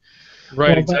chimney. Right,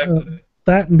 well, exactly.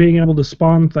 That and being able to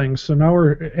spawn things. So now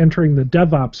we're entering the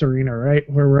DevOps arena, right,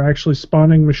 where we're actually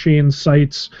spawning machines,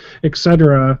 sites,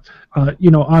 etc.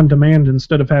 On demand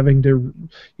instead of having to,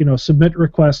 submit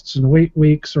requests and wait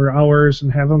weeks or hours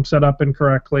and have them set up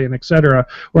incorrectly and etc.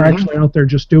 We're actually out there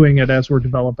just doing it as we're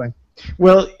developing.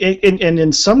 Well, and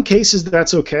in some cases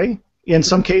that's okay. In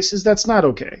some cases that's not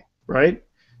okay, right?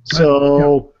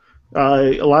 So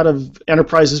a lot of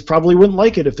enterprises probably wouldn't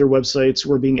like it if their websites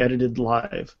were being edited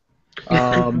live.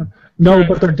 No,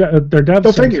 but their dev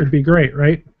sites would be great,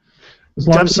 right? As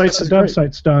long as the dev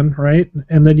site's done, right?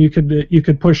 And then you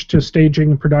could push to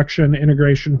staging, production,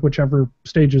 integration, whichever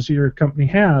stages your company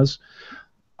has,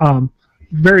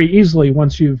 very easily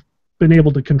once you've been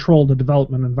able to control the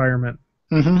development environment.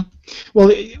 Mm-hmm.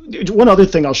 Well, one other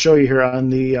thing I'll show you here on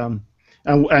the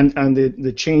and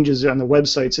the changes on the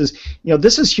websites is,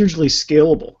 this is hugely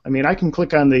scalable. I mean, I can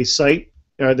click on the site,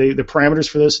 the parameters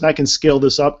for this, and I can scale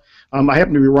this up. I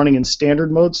happen to be running in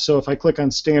standard mode, so if I click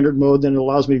on standard mode, then it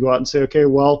allows me to go out and say, okay,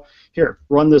 well, here,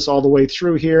 run this all the way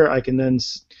through here. I can then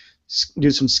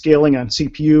do some scaling on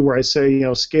CPU where I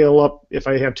say, scale up if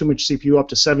I have too much CPU up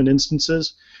to 7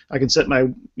 instances. I can set my,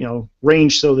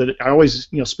 range so that I always,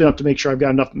 spin up to make sure I've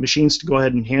got enough machines to go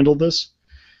ahead and handle this.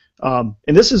 And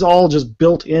this is all just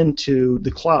built into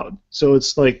the cloud. So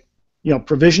it's like,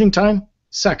 provisioning time,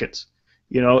 seconds,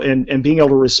 and being able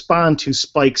to respond to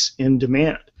spikes in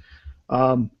demand.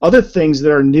 Other things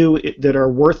that are new that are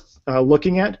worth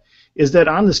looking at is that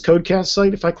on this CodeCast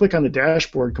site, if I click on the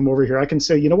dashboard, come over here, I can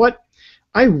say, you know what?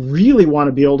 I really want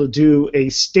to be able to do a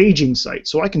staging site.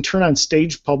 So I can turn on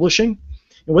stage publishing.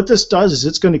 And what this does is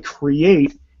it's going to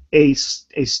create a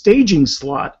staging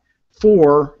slot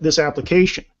for this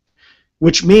application,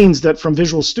 which means that from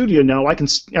Visual Studio now I can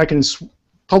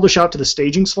publish out to the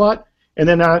staging slot, and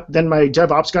then my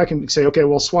DevOps guy can say, okay,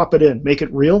 well, swap it in, make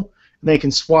it real, and they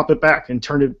can swap it back and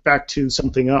turn it back to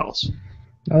something else.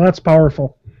 Now that's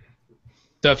powerful.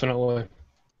 Definitely.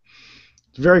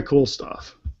 It's very cool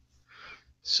stuff.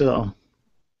 So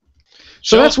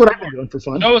that's what I've been doing for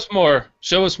fun. Show us more.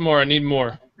 Show us more. I need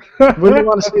more. What do you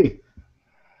want to see?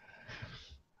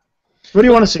 What do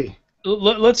you want to see?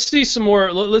 Let's see some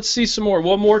more. Let's see some more.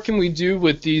 What more can we do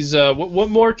with these?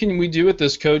 What more can we do with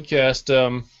this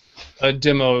CodeCast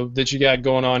demo that you got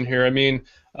going on here? I mean,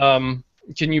 can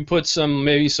you put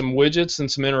maybe some widgets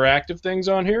and some interactive things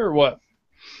on here, or what?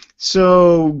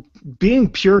 So, being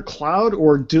pure cloud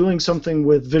or doing something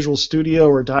with Visual Studio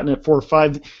or .NET 4 or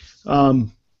 5.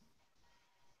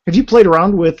 Have you played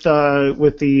around with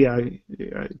the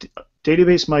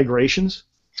database migrations?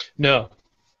 No,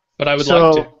 but I would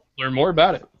like to learn more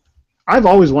about it. I've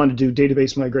always wanted to do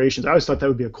database migrations. I always thought that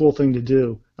would be a cool thing to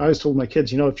do. I always told my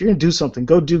kids, if you're going to do something,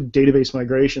 go do database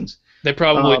migrations. They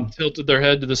probably tilted their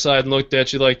head to the side and looked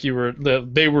at you like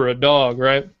they were a dog,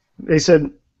 right? They said,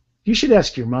 you should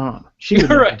ask your mom. She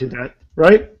would right. do that,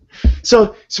 right?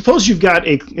 So suppose you've got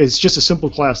it's just a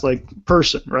simple class like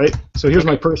person, right? So here's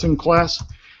my person class.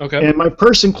 Okay. And my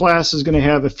person class is going to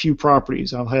have a few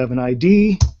properties. I'll have an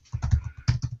ID,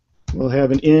 we'll have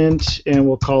an int, and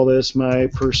we'll call this my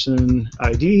person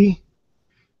ID,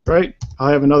 right?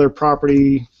 I'll have another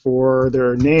property for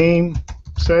their name,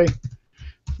 say.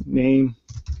 Name,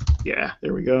 yeah,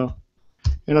 there we go.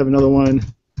 And I have another one,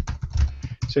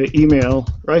 say email,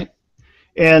 right?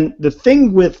 And the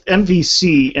thing with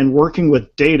MVC and working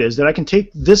with data is that I can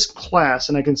take this class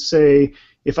and I can say,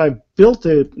 if I built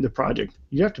the project,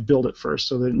 you have to build it first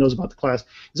so that it knows about the class,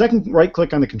 is I can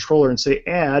right-click on the controller and say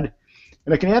add,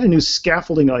 and I can add a new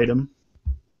scaffolding item,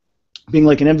 being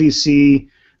like an MVC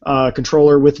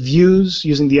controller with views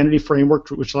using the entity framework,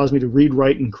 which allows me to read,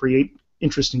 write, and create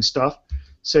interesting stuff.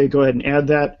 Say, go ahead and add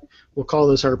that. We'll call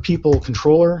this our people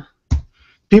controller.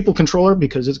 People controller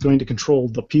because it's going to control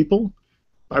the people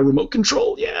by remote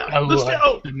control. Yeah, let's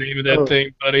go. The name of that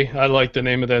thing, buddy. I like the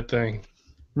name of that thing.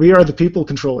 We are the people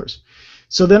controllers.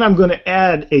 So then I'm going to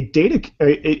add a data,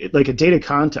 like a data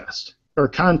contest or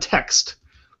context.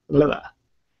 Blah, blah.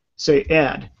 Say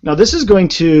add. Now this is going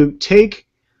to take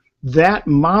that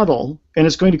model and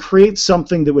it's going to create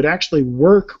something that would actually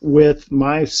work with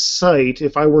my site.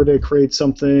 If I were to create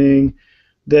something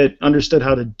that understood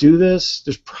how to do this,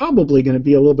 there's probably going to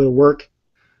be a little bit of work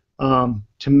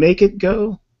to make it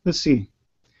go. Let's see.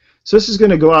 So this is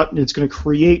going to go out and it's going to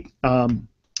create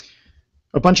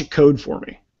a bunch of code for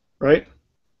me, right?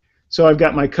 So I've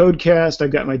got my CodeCast,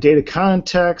 I've got my data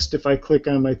context. If I click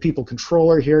on my people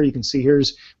controller here, you can see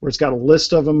here's where it's got a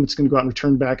list of them. It's going to go out and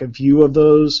return back a view of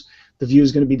those. The view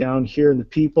is going to be down here in the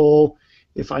people.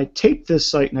 If I take this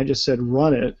site and I just said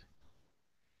run it,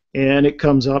 and it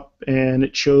comes up and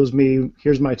it shows me,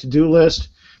 here's my to-do list.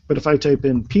 But if I type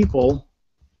in people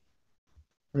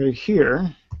right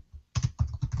here,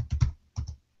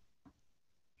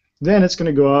 then it's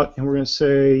going to go out and we're going to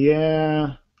say,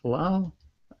 yeah, allow.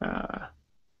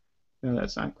 No,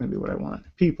 that's not going to be what I want.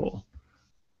 People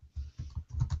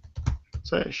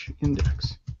 /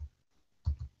 index.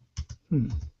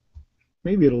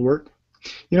 Maybe it'll work.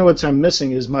 You know what I'm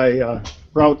missing is my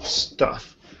route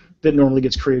stuff that normally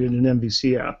gets created in an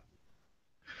MVC app.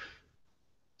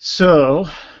 So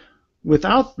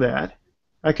without that,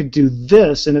 I could do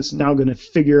this, and it's now going to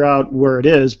figure out where it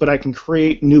is, but I can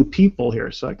create new people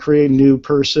here. So I create a new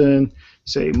person,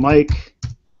 say Mike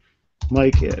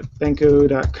at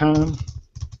benko.com.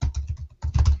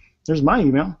 There's my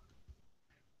email.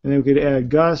 And then we could add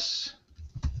Gus.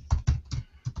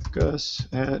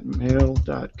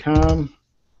 gus@mail.com,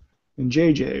 and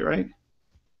JJ, right?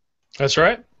 That's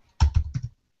right.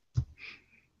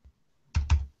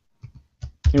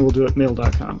 And we'll do it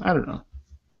mail.com. I don't know.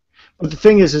 But the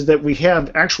thing is that we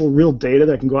have actual real data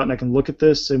that I can go out and I can look at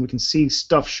this and we can see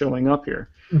stuff showing up here.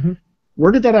 Mm-hmm.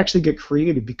 Where did that actually get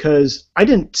created? Because I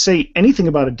didn't say anything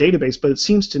about a database, but it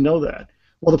seems to know that.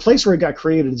 Well, the place where it got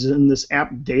created is in this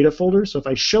app data folder. So if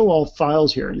I show all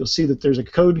files here, you'll see that there's a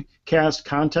CodeCast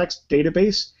context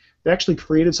database. They actually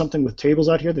created something with tables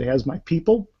out here that has my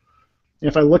people. And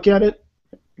if I look at it,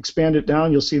 expand it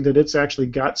down, you'll see that it's actually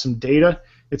got some data.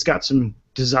 It's got some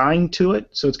design to it.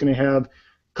 So it's going to have a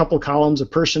couple columns, a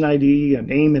person ID, a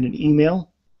name, and an email.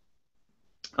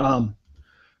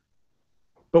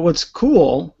 But what's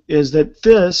cool is that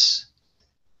this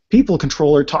people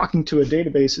controller talking to a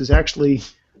database is actually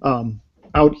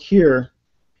out here,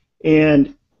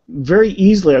 and very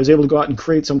easily I was able to go out and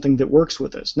create something that works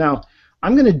with this. Now,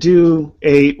 I'm going to do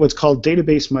what's called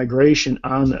database migration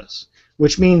on this,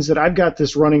 which means that I've got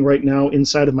this running right now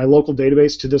inside of my local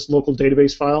database to this local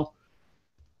database file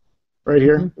right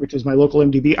here, mm-hmm. which is my local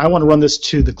MDB. I want to run this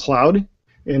to the cloud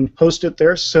and host it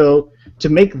there. So to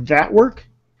make that work,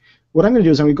 what I'm going to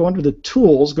do is I'm going to go under the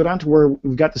tools, go down to where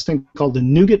we've got this thing called the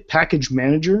NuGet Package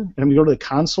Manager, and I'm going to go to the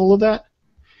console of that.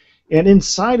 And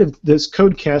inside of this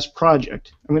CodeCast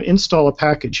project, I'm going to install a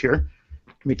package here.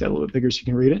 Make that a little bit bigger so you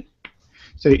can read it.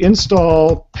 Say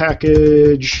install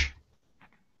package,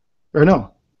 or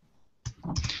no,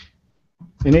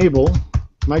 enable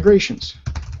migrations.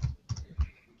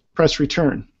 Press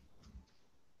return.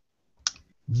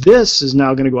 This is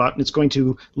now going to go out and it's going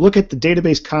to look at the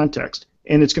database context.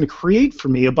 And it's going to create for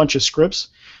me a bunch of scripts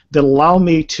that allow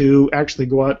me to actually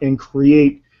go out and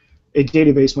create a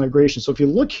database migration. So if you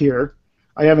look here,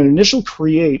 I have an initial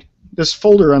create. This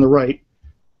folder on the right,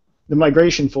 the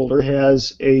migration folder,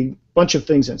 has a bunch of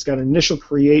things in it. It's got an initial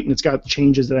create and it's got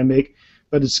changes that I make.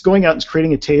 But it's going out and it's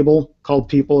creating a table called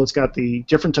people. It's got the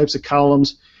different types of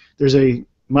columns. There's a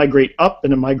migrate up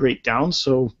and a migrate down.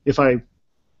 So if I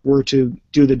were to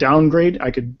do the downgrade,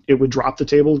 it would drop the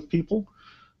table of people.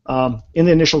 In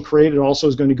the initial create, it also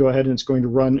is going to go ahead and it's going to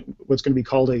run what's going to be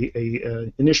called a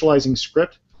initializing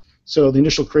script. So the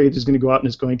initial create is going to go out and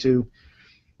it's going to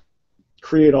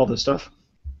create all this stuff.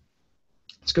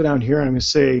 Let's go down here and I'm going to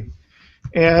say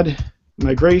add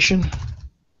migration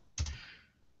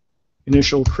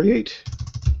initial create.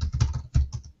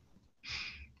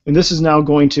 And this is now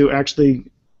going to actually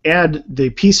add the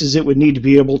pieces it would need to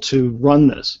be able to run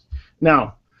this.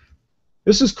 Now,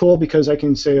 this is cool because I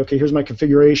can say, okay, here's my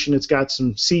configuration. It's got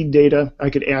some seed data.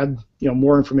 I could add,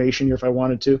 more information here if I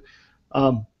wanted to.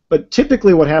 But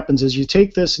typically, what happens is you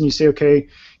take this and you say, okay,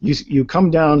 you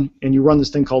come down and you run this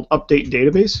thing called update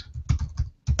database,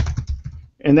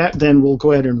 and that then will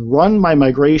go ahead and run my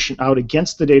migration out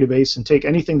against the database and take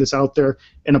anything that's out there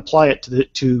and apply it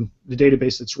to the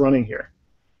database that's running here.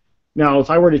 Now, if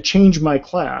I were to change my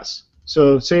class,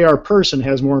 so say our person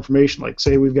has more information, like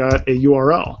say we've got a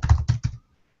URL.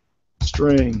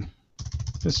 String.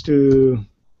 Let's do,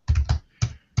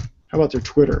 how about their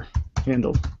Twitter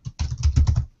handle?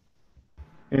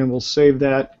 And we'll save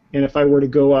that. And if I were to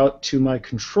go out to my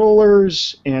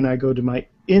controllers and I go to my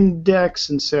index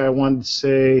and say I wanted to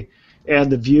say add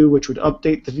the view, which would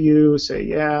update the view, say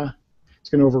yeah, it's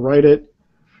going to overwrite it.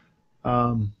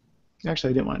 Actually,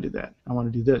 I didn't want to do that. I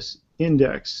want to do this.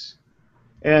 Index,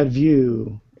 add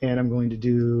view, and I'm going to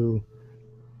do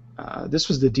this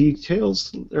was the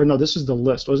details, or no, this was the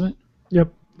list, wasn't it?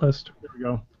 Yep, list. There we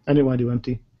go. I didn't want to do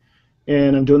empty.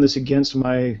 And I'm doing this against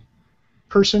my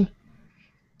person.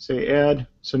 Say add.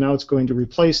 So now it's going to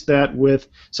replace that with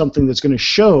something that's going to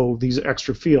show these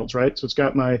extra fields, right? So it's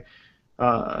got my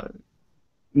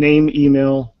name,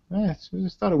 email. I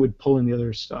just thought it would pull in the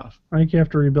other stuff. I think you have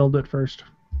to rebuild it first.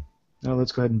 Now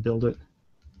let's go ahead and build it.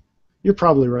 You're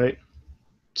probably right.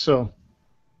 So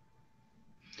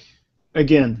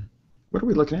again, what are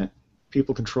we looking at?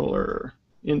 People controller,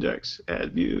 index,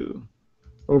 add view,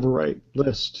 overwrite,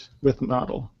 list with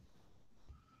model.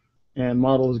 And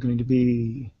model is going to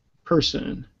be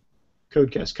person,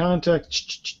 CodeCast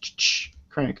context,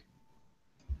 crank.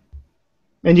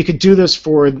 And you could do this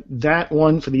for that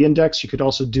one, for the index. You could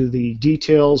also do the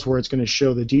details where it's going to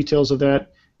show the details of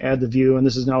that, add the view, and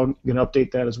this is now going to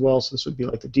update that as well. So this would be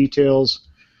like the details,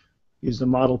 use the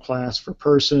model class for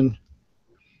person,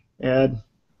 add.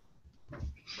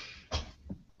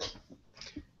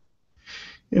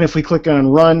 And if we click on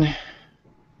run,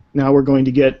 now we're going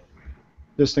to get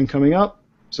this thing coming up.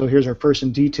 So here's our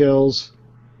person details.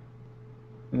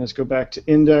 And let's go back to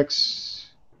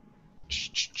index.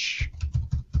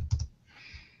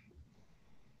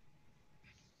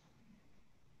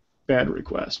 Bad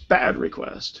request. Bad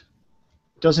request.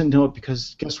 Doesn't know it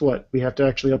because guess what? We have to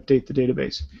actually update the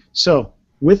database. So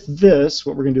with this,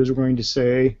 what we're going to do is we're going to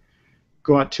say,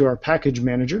 go out to our package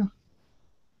manager.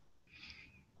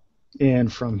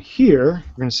 And from here,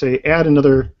 we're going to say add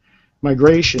another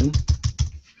migration,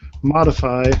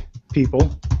 modify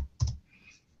people,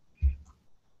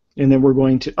 and then we're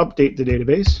going to update the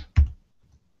database.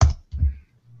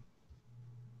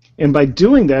 And by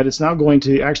doing that, it's now going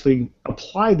to actually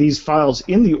apply these files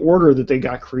in the order that they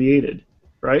got created,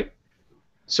 right?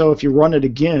 So if you run it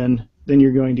again, then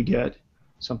you're going to get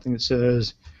something that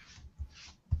says,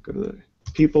 go to the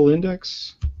people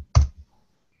index.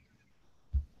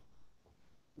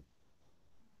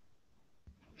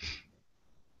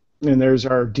 And there's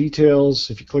our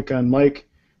details. If you click on Mike,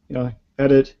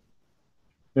 edit,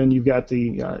 then you've got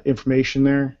the information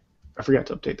there. I forgot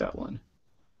to update that one.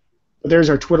 But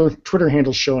there's our Twitter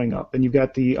handle showing up, and you've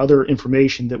got the other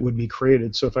information that would be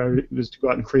created. So if I was to go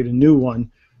out and create a new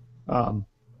one,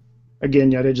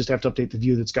 again, I'd just have to update the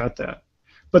view that's got that.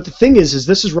 But the thing is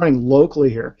this is running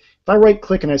locally here. If I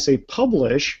right-click and I say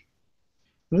publish,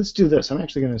 let's do this. I'm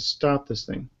actually going to stop this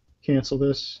thing, cancel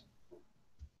this.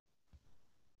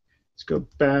 Let's go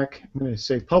back. I'm going to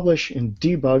say publish and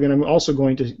debug, and I'm also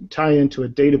going to tie into a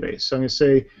database. So I'm going to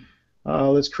say,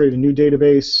 let's create a new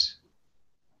database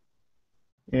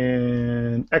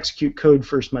and execute code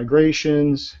first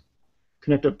migrations,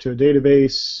 connect up to a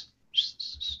database.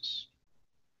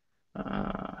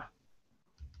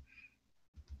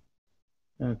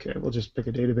 Okay, we'll just pick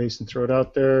a database and throw it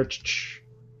out there.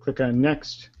 Click on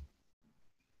next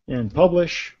and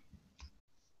publish.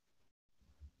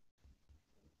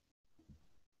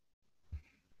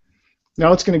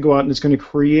 Now it's going to go out and it's going to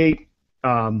create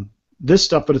this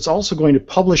stuff, but it's also going to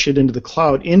publish it into the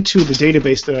cloud, into the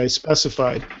database that I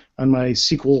specified on my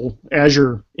SQL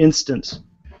Azure instance.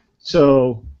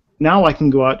 So now I can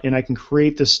go out and I can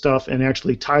create this stuff and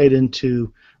actually tie it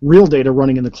into real data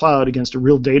running in the cloud against a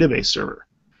real database server.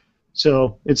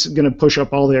 So it's going to push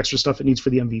up all the extra stuff it needs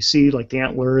for the MVC, like the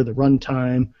Antler, the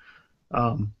runtime,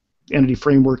 entity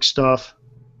framework stuff.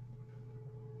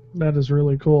 That is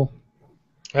really cool.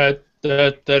 That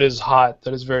is hot.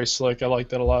 That is very slick. I like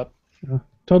that a lot. Yeah,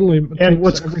 totally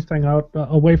takes everything out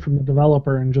away from the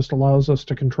developer and just allows us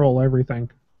to control everything.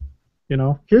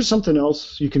 Here's something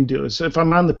else you can do. Is if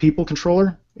I'm on the people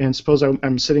controller, and suppose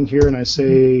I'm sitting here and I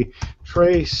say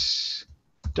trace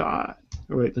dot.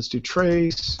 Oh, wait, let's do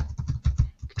trace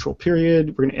control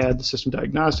period. We're going to add the system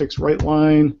diagnostics right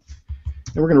line,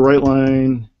 and we're going to right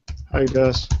line hi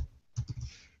Gus.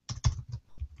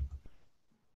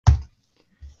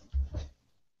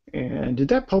 And did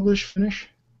that finish?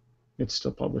 It's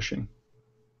still publishing.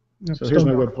 So here's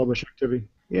my web publish activity.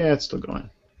 Yeah, it's still going.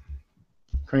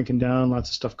 Cranking down, lots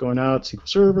of stuff going out. SQL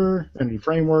Server, entity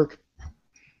framework.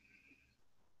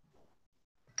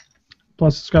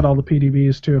 Plus, it's got all the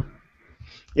PDBs too.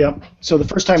 Yep. So the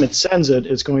first time it sends it,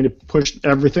 it's going to push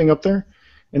everything up there,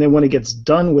 and then when it gets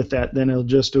done with that, then it'll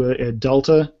just do a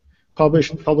delta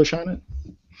publish on it,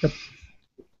 yep.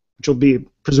 Which will be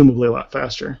presumably a lot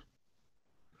faster.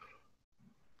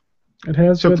 It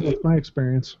has been with my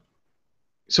experience.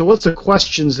 So what's the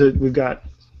questions that we've got?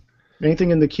 Anything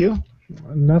in the queue?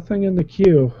 Nothing in the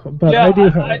queue, but yeah, I do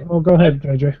have... Oh, go ahead,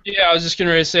 JJ. Yeah, I was just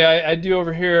getting ready to say, I do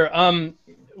over here.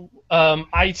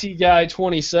 IT Guy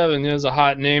 27 is a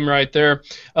hot name right there.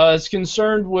 Is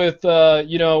concerned with,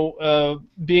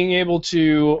 being able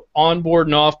to onboard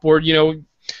and offboard.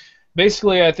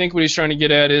 Basically, I think what he's trying to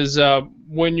get at is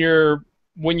when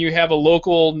you have a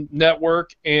local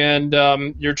network and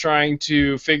you're trying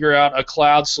to figure out a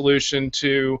cloud solution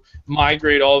to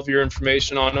migrate all of your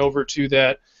information on over to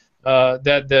the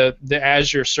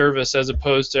Azure service as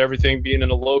opposed to everything being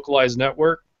in a localized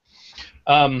network.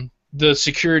 The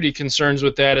security concerns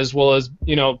with that, as well as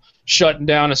shutting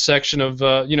down a section of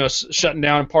shutting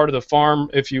down part of the farm,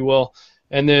 if you will,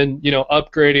 and then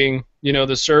upgrading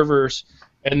the servers.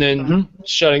 And then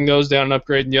shutting those down and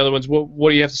upgrading the other ones. What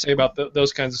do you have to say about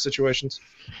those kinds of situations?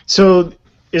 So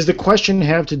does the question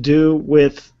have to do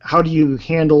with how do you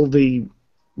handle the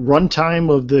runtime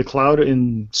of the cloud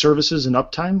in services and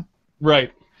uptime?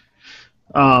 Right.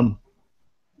 Hold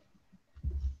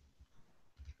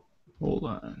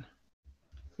on.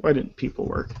 Why didn't people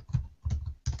work?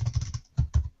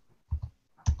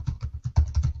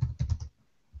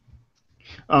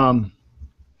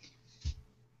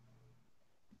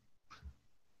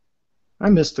 I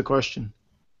missed the question.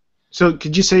 So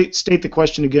could you state the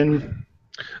question again?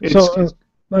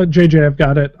 JJ, I've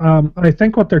got it. I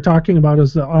think what they're talking about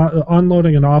is the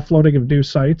onloading and offloading of new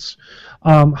sites.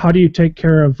 How do you take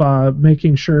care of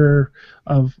making sure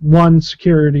of, one,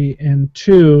 security, and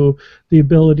two, the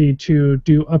ability to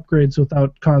do upgrades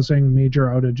without causing major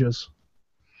outages?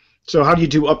 So how do you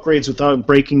do upgrades without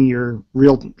breaking your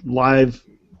real live?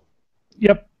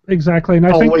 Yep, exactly. And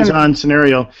I think always on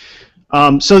scenario.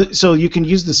 So you can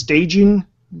use the staging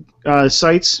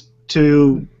sites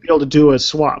to be able to do a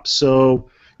swap. So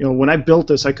when I built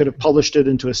this, I could have published it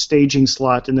into a staging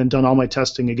slot and then done all my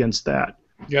testing against that.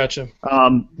 Gotcha.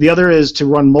 The other is to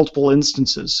run multiple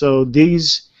instances. So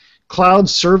these cloud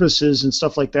services and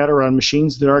stuff like that are on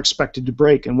machines that are expected to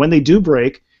break. And when they do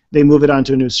break, they move it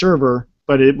onto a new server,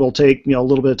 but it will take a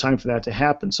little bit of time for that to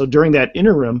happen. So during that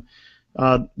interim,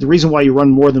 the reason why you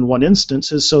run more than one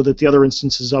instance is so that the other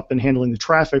instance is up and handling the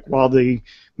traffic while the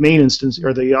main instance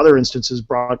or the other instance is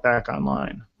brought back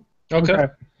online. Okay.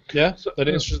 Yeah, that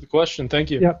answers the question.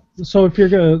 Thank you. Yeah. So if you're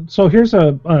going, so here's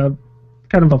a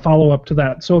kind of a follow-up to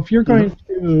that. So if you're going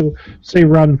to say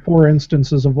run 4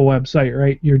 instances of a website,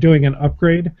 right? You're doing an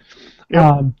upgrade,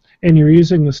 and you're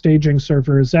using the staging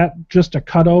server. Is that just a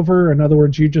cutover? In other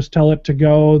words, you just tell it to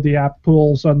go, the app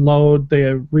pools unload,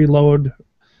 they reload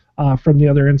from the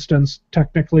other instance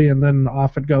technically, and then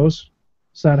off it goes?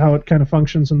 Is that how it kind of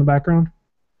functions in the background?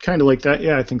 Kind of like that.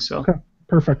 Yeah, I think so. Okay.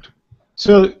 Perfect.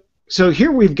 So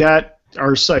here we've got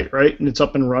our site, right, and it's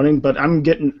up and running, but I'm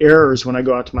getting errors when I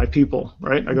go out to my people,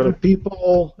 right? I go to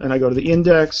people, and I go to the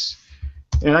index,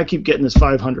 and I keep getting this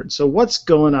 500. So what's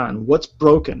going on? What's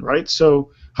broken, right?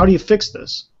 So how do you fix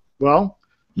this? Well,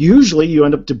 usually you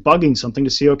end up debugging something to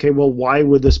see, okay, well, why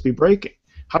would this be breaking?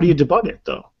 How do you debug it,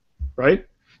 though, right?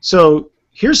 So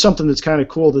here's something that's kind of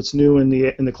cool that's new in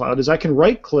the cloud is I can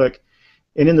right-click,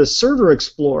 and in the Server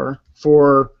Explorer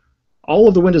for all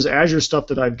of the Windows Azure stuff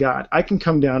that I've got, I can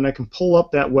come down and I can pull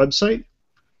up that website,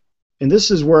 and this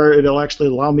is where it'll actually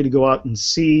allow me to go out and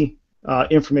see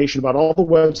information about all the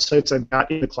websites I've got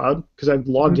in the cloud because I've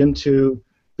logged into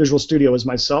Visual Studio as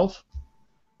myself.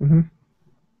 And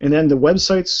then the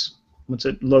websites, once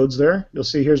it loads there, you'll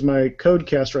see here's my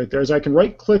CodeCast right there. Is I can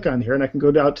right-click on here and I can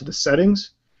go down to the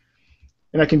settings,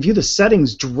 and I can view the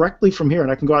settings directly from here,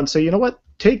 and I can go out and say, you know what,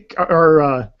 take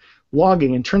our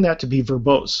logging and turn that to be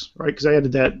verbose, right? Because I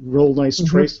added that real nice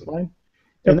trace line.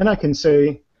 And then I can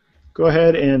say, go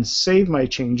ahead and save my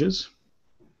changes.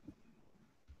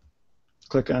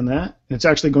 Click on that. And it's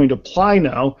actually going to apply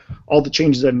now all the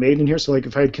changes I've made in here. So like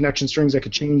if I had connection strings, I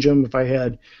could change them. If I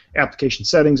had application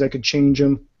settings, I could change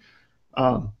them.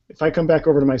 If I come back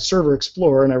over to my Server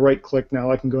Explorer and I right-click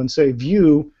now, I can go and say,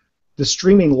 view the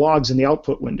streaming logs in the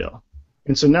output window.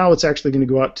 And so now it's actually going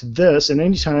to go out to this, and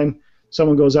anytime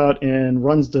someone goes out and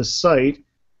runs the site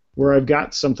where I've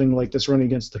got something like this running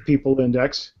against the people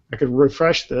index, I could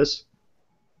refresh this,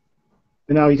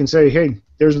 and now you can say, hey,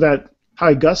 there's that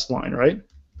high gust line, right?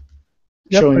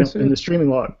 Showing up in the streaming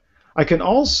log. I can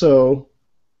also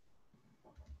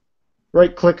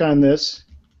right-click on this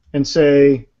and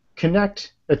say,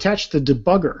 connect, attach the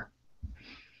debugger.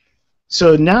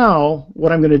 So now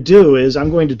what I'm going to do is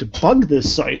I'm going to debug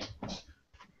this site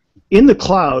in the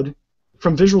cloud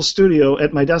from Visual Studio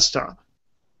at my desktop.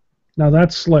 Now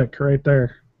that's slick right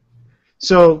there.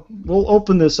 So we'll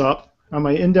open this up on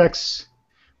my index.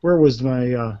 Where was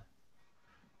my...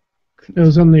 It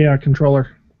was in the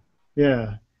controller.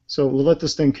 Yeah. So we'll let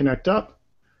this thing connect up.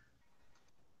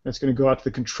 That's going to go out to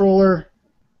the controller.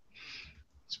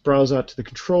 Let's browse out to the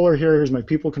controller here. Here's my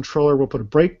people controller. We'll put a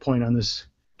breakpoint on this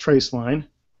trace line.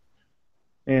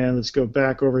 And let's go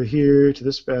back over here to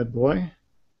this bad boy.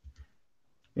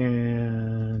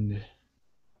 And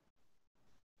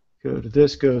go to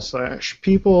this, go /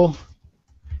 people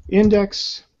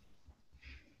index.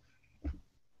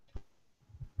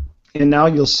 And now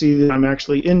you'll see that I'm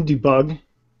actually in debug.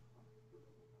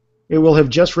 It will have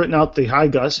just written out the high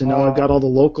gust, and now I've got all the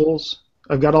locals.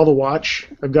 I've got all the watch.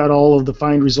 I've got all of the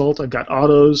find result. I've got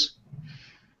autos.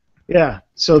 Yeah,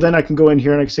 so then I can go in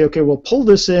here and I can say, okay, well, pull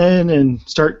this in and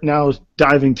start now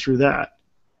diving through that.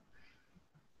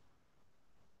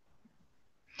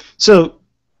 So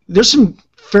there's some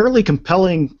fairly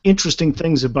compelling, interesting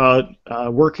things about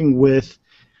working with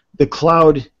the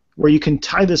cloud where you can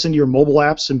tie this into your mobile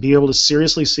apps and be able to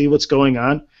seriously see what's going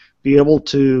on, be able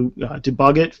to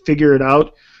debug it, figure it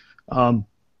out,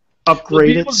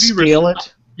 upgrade it, scale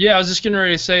it. Yeah, I was just getting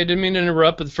ready to say, I didn't mean to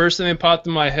interrupt, but the first thing that popped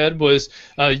in my head was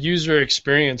user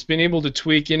experience, being able to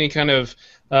tweak any kind of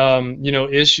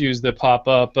issues that pop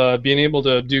up, being able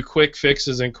to do quick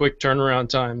fixes and quick turnaround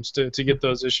times to get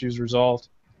those issues resolved.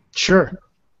 Sure.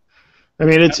 I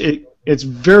mean, It's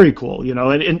very cool, you know,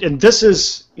 and this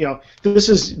is, you know, this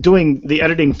is doing the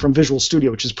editing from Visual Studio,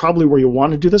 which is probably where you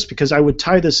want to do this, because I would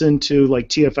tie this into like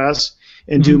TFS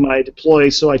and do my deploy,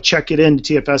 so I check it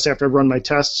into TFS after I run my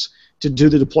tests to do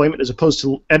the deployment, as opposed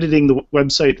to editing the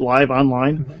website live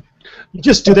online. You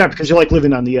just do that because you like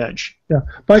living on the edge. Yeah,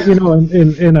 but you know,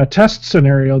 in a test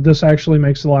scenario, this actually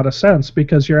makes a lot of sense,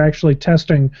 because you're actually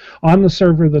testing on the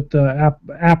server that the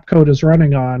app code is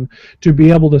running on to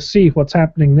be able to see what's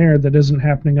happening there that isn't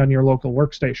happening on your local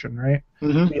workstation, right?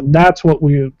 And that's what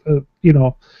we, you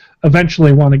know,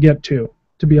 eventually want to get to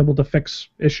be able to fix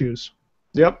issues.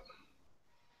 Yep.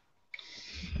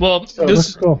 Well, So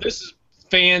this is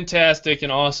fantastic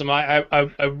and awesome. I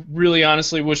really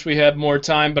honestly wish we had more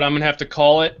time, but I'm gonna have to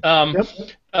call it.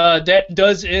 That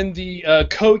does end the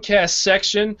CodeCast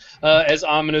section. As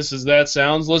ominous as that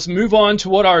sounds, let's move on to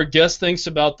what our guest thinks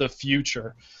about the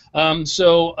future.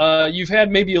 So you've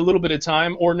had maybe a little bit of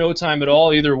time or no time at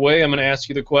all. Either way, I'm going to ask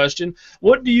you the question: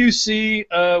 what do you see?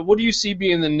 What do you see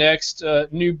being the next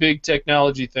new big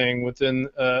technology thing within,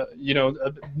 you know,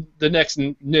 the next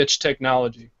niche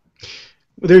technology?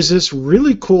 There's this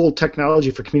really cool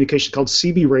technology for communication called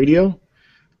CB radio.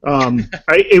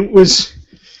 It was.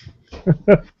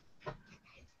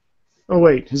 Oh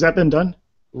wait, has that been done?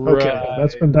 Right. Okay,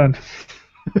 that's been done.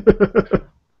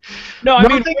 No, I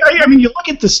mean, I mean, you look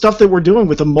at the stuff that we're doing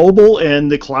with the mobile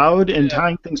and the cloud and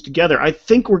tying things together. I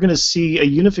think we're going to see a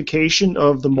unification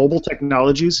of the mobile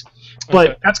technologies,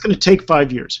 but that's going to take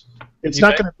 5 years. It's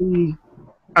not going to be.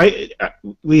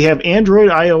 We have Android,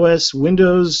 iOS,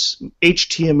 Windows,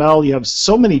 HTML. You have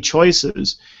so many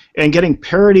choices, and getting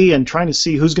parity and trying to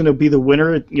see who's going to be the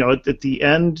winner. You know, at the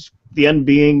end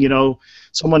being, you know,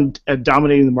 someone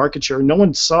dominating the market share. No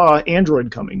one saw Android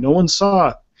coming. No one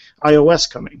saw iOS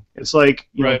coming. It's like,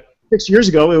 you know, 6 years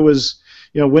ago, it was,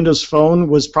 you know, Windows Phone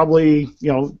was probably,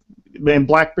 you know, and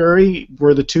BlackBerry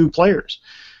were the two players,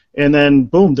 and then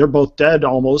boom, they're both dead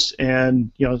almost,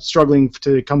 and you know, struggling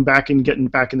to come back and getting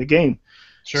back in the game.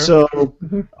 Sure. So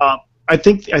I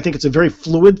think it's a very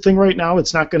fluid thing right now.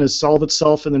 It's not going to solve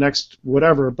itself in the next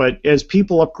whatever, but as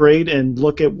people upgrade and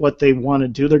look at what they want to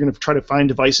do, they're going to try to find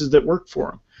devices that work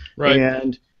for them. Right.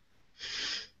 And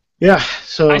yeah,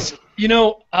 so. You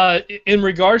know, in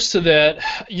regards to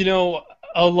that, you know,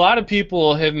 a lot of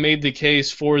people have made the case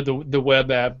for the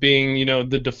web app being, you know,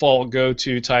 the default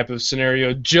go-to type of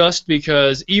scenario, just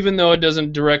because even though it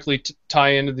doesn't directly tie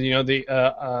into the, you know,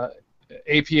 the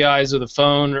APIs of the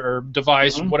phone or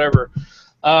device, whatever.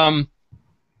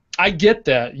 I get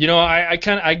that. You know,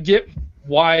 I get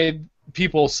why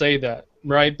people say that,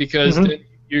 right? Because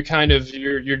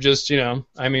you're just, you know,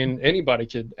 I mean, anybody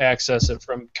could access it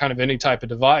from kind of any type of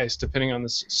device depending on the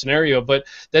scenario, but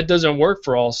that doesn't work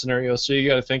for all scenarios. So you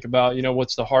got to think about, you know,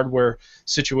 what's the hardware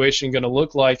situation going to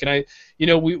look like. And you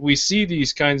know, we see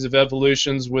these kinds of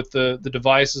evolutions with the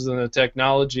devices and the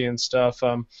technology and stuff.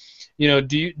 You know,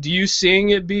 do you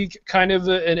seeing it be kind of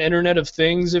an Internet of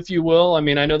Things, if you will? I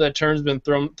mean, I know that term's been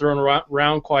thrown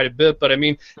around quite a bit, but I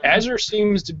mean, Azure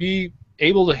seems to be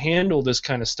able to handle this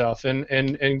kind of stuff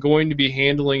and going to be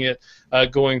handling it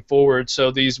going forward.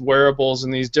 So these wearables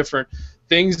and these different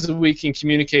things that we can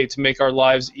communicate to make our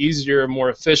lives easier and more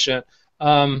efficient.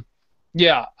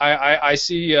 Yeah, I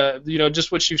see, you know,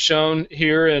 just what you've shown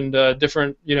here and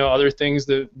different, you know, other things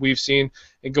that we've seen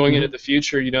and going into the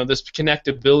future, you know, this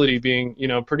connectability being, you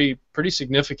know, pretty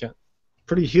significant.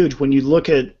 Pretty huge when you look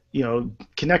at, you know,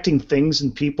 connecting things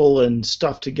and people and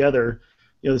stuff together.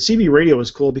 You know, the CB radio was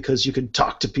cool because you could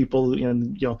talk to people,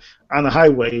 and you know, on the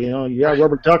highway. You know, yeah,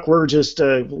 rubber duck. We're just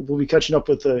we'll be catching up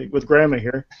with Grandma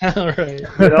here. Right.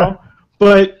 You know,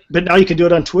 but now you can do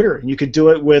it on Twitter, and you could do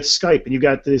it with Skype, and you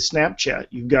got the Snapchat.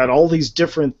 You've got all these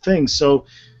different things. So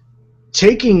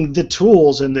taking the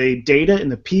tools and the data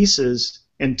and the pieces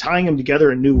and tying them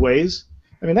together in new ways.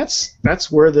 I mean, that's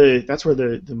where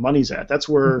the money's at. That's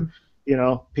where you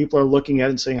know, people are looking at it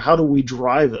and saying, how do we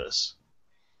drive this?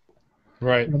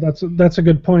 Right. You know, that's a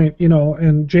good point, you know,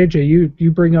 and JJ,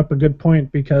 you bring up a good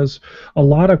point, because a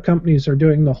lot of companies are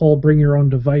doing the whole bring your own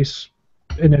device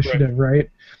initiative, right?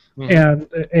 And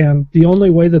the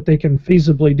only way that they can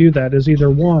feasibly do that is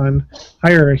either one,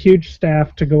 hire a huge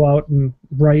staff to go out and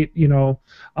write, you know,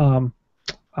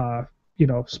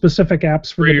 specific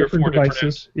apps for the different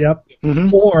devices.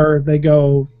 Or they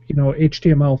go, you know,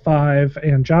 HTML5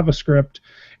 and JavaScript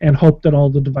and hope that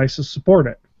all the devices support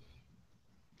it.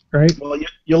 Right. Well,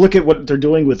 you look at what they're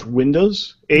doing with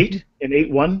Windows 8 and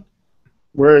 8.1,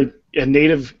 where a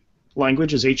native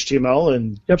language is HTML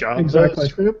and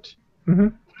JavaScript.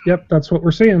 Yep, that's what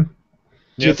we're seeing.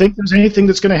 Do you think there's anything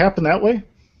that's going to happen that way?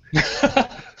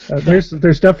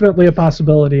 There's definitely a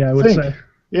possibility, I would say.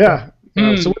 Yeah.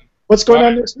 So what's going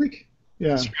on next week?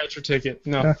 Yeah. Scratch your ticket.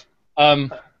 No.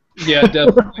 Yeah,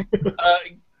 definitely.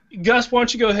 Gus, why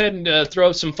don't you go ahead and throw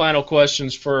up some final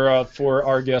questions for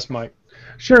our guest, Mike?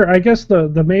 Sure. I guess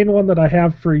the main one that I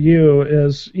have for you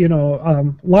is,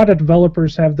 a lot of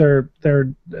developers have their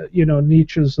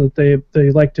niches that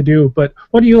they like to do, but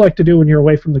what do you like to do when you're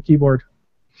away from the keyboard?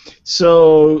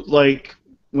 So, like,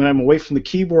 when I'm away from the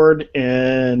keyboard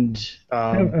and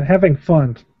having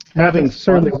fun, not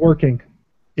necessarily working.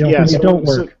 When you don't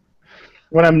work. So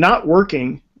when I'm not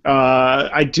working,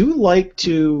 I do like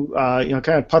to kind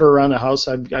of putter around the house.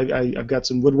 I've got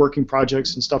some woodworking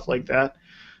projects and stuff like that.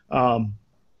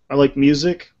 I like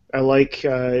music. I like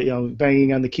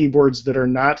banging on the keyboards that are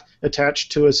not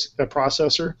attached to a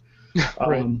processor.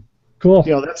 Right. Cool.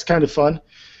 That's kind of fun.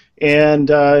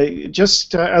 And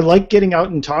I like getting out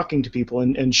and talking to people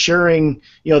and sharing.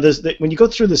 When you go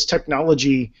through this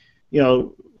technology,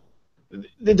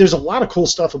 there's a lot of cool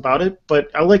stuff about it. But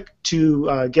I like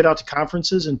to get out to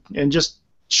conferences and just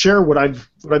share what I've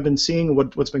been seeing,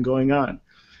 what's been going on.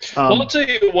 Well, I'll tell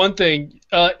you one thing.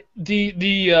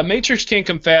 The Matrix can't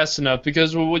come fast enough,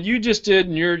 because what you just did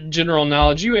in your general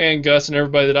knowledge, you and Gus and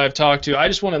everybody that I've talked to, I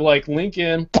just want to link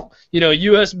in,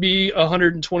 USB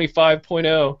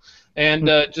 125.0 and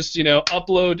just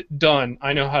upload, done.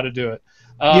 I know how to do it.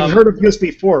 You've heard of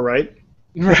USB 4, right?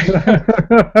 Right.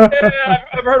 Yeah,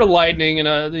 I've heard of Lightning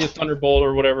and the Thunderbolt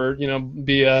or whatever,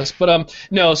 BS. But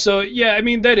no, so yeah, I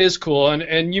mean that is cool,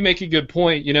 and you make a good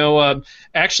point.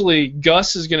 Actually,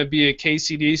 Gus is going to be at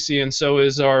KCDC, and so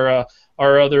is our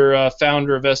other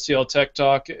founder of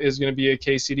STLTechTalk is going to be at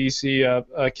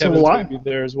KCDC. Kevin's going to be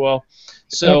there as well.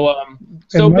 So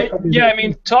yeah, I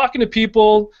mean, talking to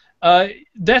people.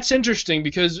 That's interesting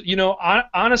because,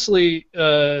 honestly,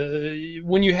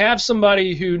 when you have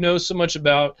somebody who knows so much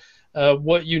about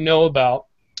what you know about,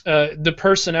 the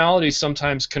personalities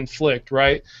sometimes conflict,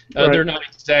 right? They're not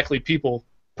exactly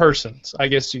persons, I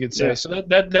guess you could say. Yeah. So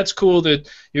that's cool that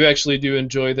you actually do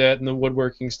enjoy that and the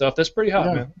woodworking stuff. That's pretty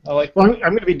hot, man. I like. Well, I'm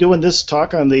going to be doing this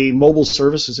talk on the mobile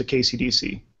services at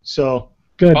KCDC. So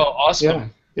good. Oh,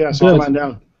 awesome. Yeah. So come on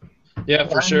down. Yeah,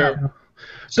 for sure.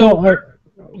 So.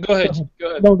 Go ahead.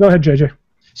 No, go ahead, JJ.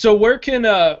 So where can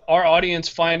our audience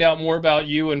find out more about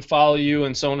you and follow you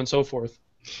and so on and so forth?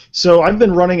 So I've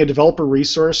been running a developer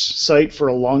resource site for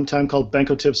a long time called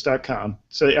benkotips.com.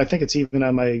 So I think it's even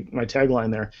on my tagline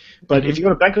there. But if you go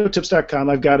to benkotips.com,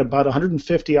 I've got about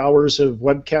 150 hours of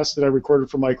webcasts that I recorded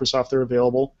for Microsoft. They're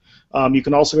available. You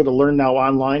can also go to Learn Now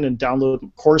Online and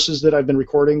download courses that I've been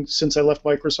recording since I left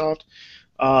Microsoft.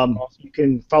 You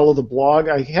can follow the blog.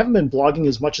 I haven't been blogging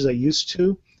as much as I used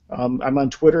to. I'm on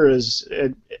Twitter as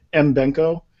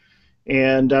mbenko,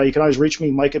 and you can always reach me,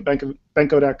 Mike at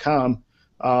benko.com.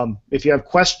 If you have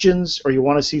questions or you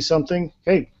want to see something,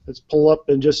 hey, let's pull up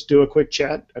and just do a quick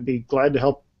chat. I'd be glad to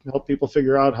help people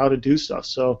figure out how to do stuff.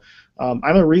 So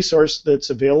I'm a resource that's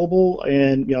available,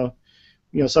 and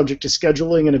subject to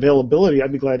scheduling and availability.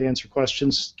 I'd be glad to answer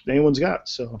questions anyone's got.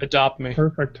 So adopt me.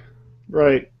 Perfect.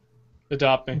 Right.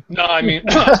 Adopt me. No, I mean,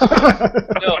 no.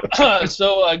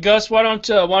 So, Gus, why don't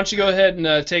you go ahead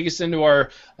and take us into our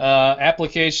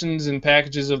applications and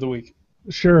packages of the week?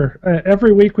 Sure.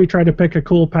 Every week we try to pick a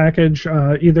cool package,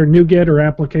 either NuGet or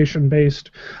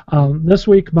application-based. This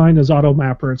week mine is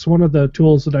AutoMapper. It's one of the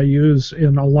tools that I use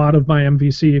in a lot of my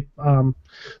MVC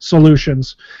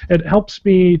solutions. It helps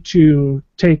me to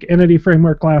take Entity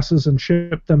Framework classes and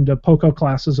ship them to POCO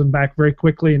classes and back very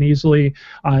quickly and easily.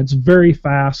 It's very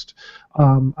fast.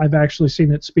 I've actually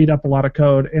seen it speed up a lot of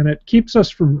code, and it keeps us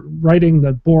from writing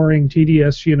the boring,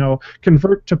 tedious,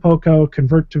 convert to POCO,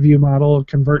 convert to view model,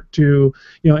 convert to,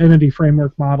 Entity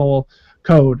Framework model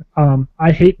code.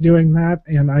 I hate doing that,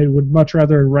 and I would much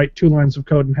rather write 2 lines of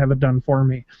code and have it done for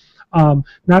me.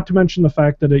 Not to mention the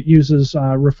fact that it uses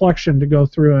reflection to go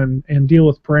through and deal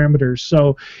with parameters.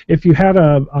 So if you had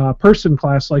a person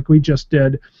class like we just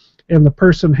did, and the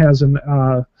person has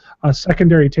a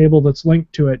secondary table that's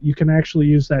linked to it, you can actually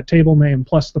use that table name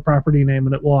plus the property name,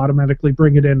 and it will automatically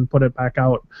bring it in and put it back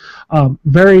out.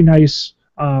 Very nice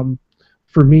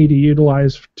for me to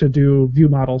utilize to do view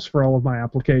models for all of my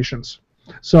applications.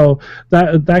 So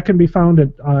that can be found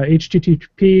at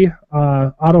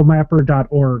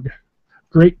http://automapper.org.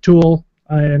 Great tool,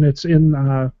 and it's in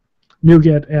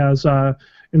NuGet as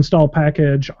install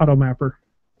package AutoMapper.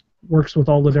 Works with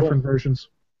all the different versions.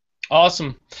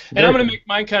 Awesome. And I'm going to make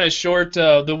mine kind of short.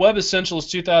 The Web Essentials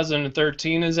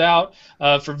 2013 is out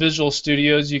for Visual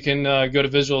Studios. You can go to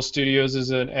Visual Studios as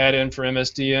an add-in for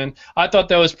MSDN. I thought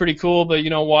that was pretty cool, but,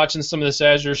 watching some of this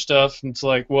Azure stuff, it's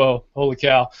like, whoa, holy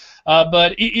cow.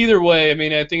 But either way, I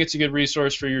mean, I think it's a good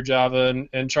resource for your Java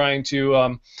and trying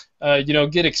to,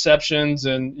 get exceptions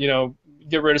and,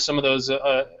 get rid of some of those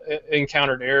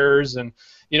encountered errors and,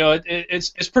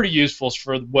 it's pretty useful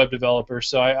for the web developers,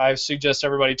 so I suggest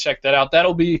everybody check that out.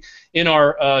 That'll be in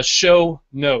our show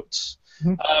notes.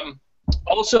 Mm-hmm.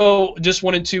 Also, just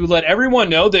wanted to let everyone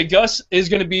know that Gus is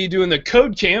going to be doing the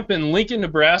Code Camp in Lincoln,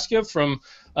 Nebraska from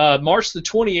March the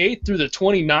 28th through the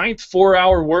 29th,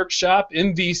 4-hour workshop,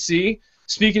 MVC.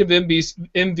 Speaking of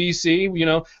MVC,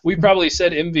 we probably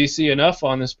said MVC enough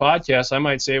on this podcast. I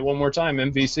might say it one more time,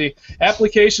 MVC.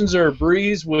 Applications are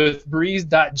Breeze with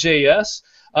Breeze.js.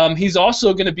 He's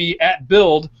also going to be at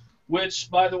Build,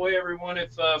 which, by the way, everyone,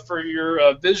 if for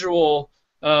your visual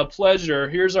pleasure,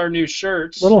 here's our new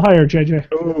shirts. A little higher, JJ.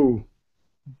 Oh.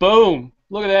 Boom.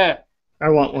 Look at that. I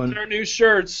want one. It's our new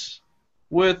shirts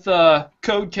with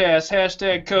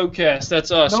CodeCast, #CodeCast.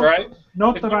 That's us, right?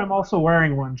 Note that I'm also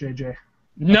wearing one, JJ.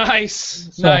 Nice.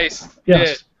 So, nice.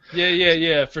 Yes.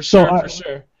 Yeah, for sure, for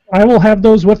sure. I will have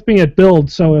those with me at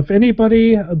Build, so if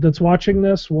anybody that's watching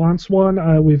this wants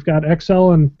one, we've got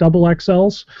XL and double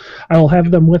XLs. I will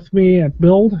have them with me at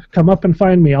Build. Come up and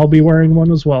find me. I'll be wearing one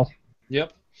as well.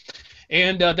 Yep.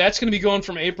 And that's going to be going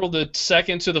from April the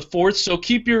 2nd to the 4th, so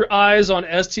keep your eyes on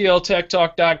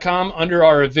STLTechTalk.com under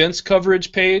our events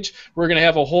coverage page. We're going to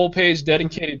have a whole page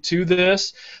dedicated to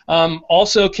this.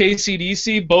 Also,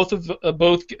 KCDC,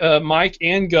 both Mike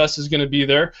and Gus is going to be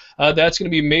there. That's going to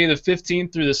be May the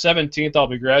 15th through the 17th. I'll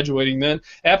be graduating then.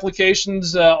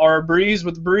 Applications are Breeze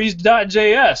with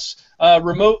Breeze.js.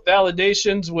 Remote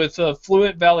validations with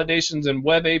Fluent Validations and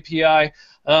Web API.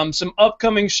 Some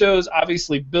upcoming shows,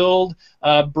 obviously Build.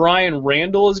 Brian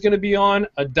Randall is going to be on.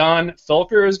 Don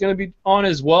Felker is going to be on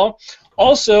as well.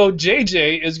 Also,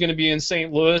 JJ is going to be in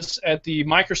St. Louis at the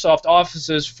Microsoft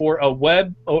offices for a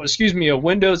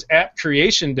Windows App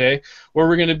Creation Day, where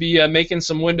we're going to be making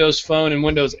some Windows Phone and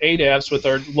Windows 8 apps with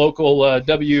our local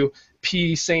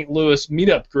WP St. Louis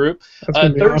meetup group. That's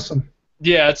going to be awesome.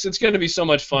 Yeah, it's going to be so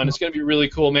much fun. It's going to be really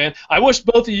cool, man. I wish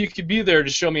both of you could be there to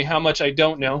show me how much I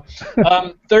don't know.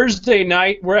 Thursday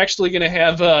night, we're actually going to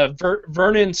have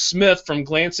Vernon Smith from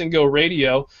Glance and Go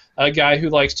Radio, a guy who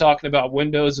likes talking about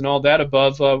Windows and all that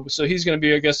above. So he's going to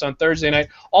be our guest on Thursday night.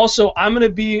 Also, I'm going to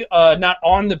be not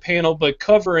on the panel, but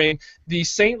covering the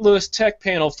St. Louis Tech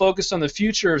panel focused on the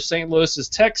future of St. Louis's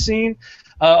tech scene.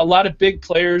 A lot of big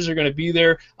players are going to be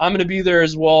there. I'm going to be there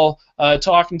as well,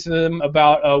 talking to them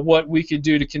about what we could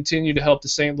do to continue to help the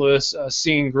St. Louis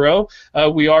scene grow.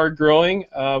 We are growing.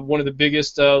 One of the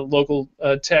biggest local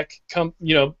tech,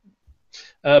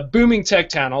 booming tech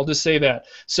town. I'll just say that.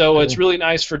 So it's really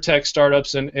nice for tech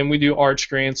startups, and we do Arch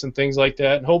grants and things like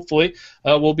that. And hopefully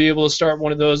we'll be able to start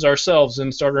one of those ourselves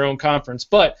and start our own conference.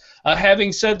 But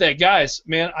having said that, guys,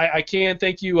 man, I can't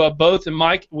thank you both, and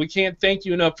Mike, we can't thank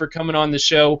you enough for coming on the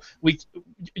show.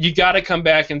 You got to come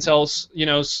back and tell us,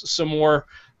 some more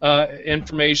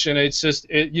information. It's just,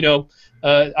 it's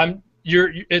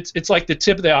like the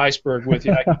tip of the iceberg with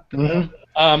you.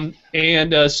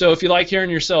 So if you like hearing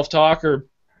yourself talk, or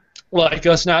like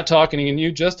us not talking and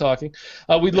you just talking,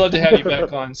 we'd love to have you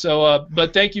back on. So,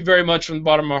 but thank you very much from the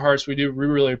bottom of our hearts. We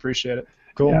really appreciate it.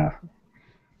 Cool. Yeah.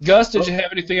 Gus, did you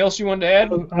have anything else you wanted to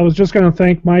add? I was just going to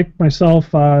thank Mike myself.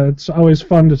 It's always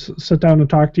fun to sit down and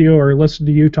talk to you or listen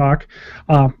to you talk.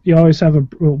 You always have a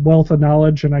wealth of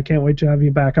knowledge, and I can't wait to have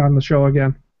you back on the show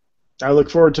again. I look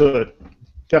forward to it.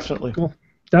 Definitely. Cool.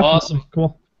 Definitely. Awesome.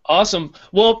 Cool. Awesome.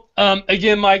 Well,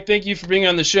 again, Mike, thank you for being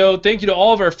on the show. Thank you to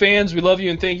all of our fans. We love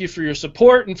you, and thank you for your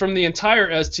support. And from the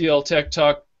entire STL Tech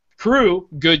Talk crew,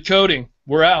 good coding.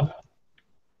 We're out.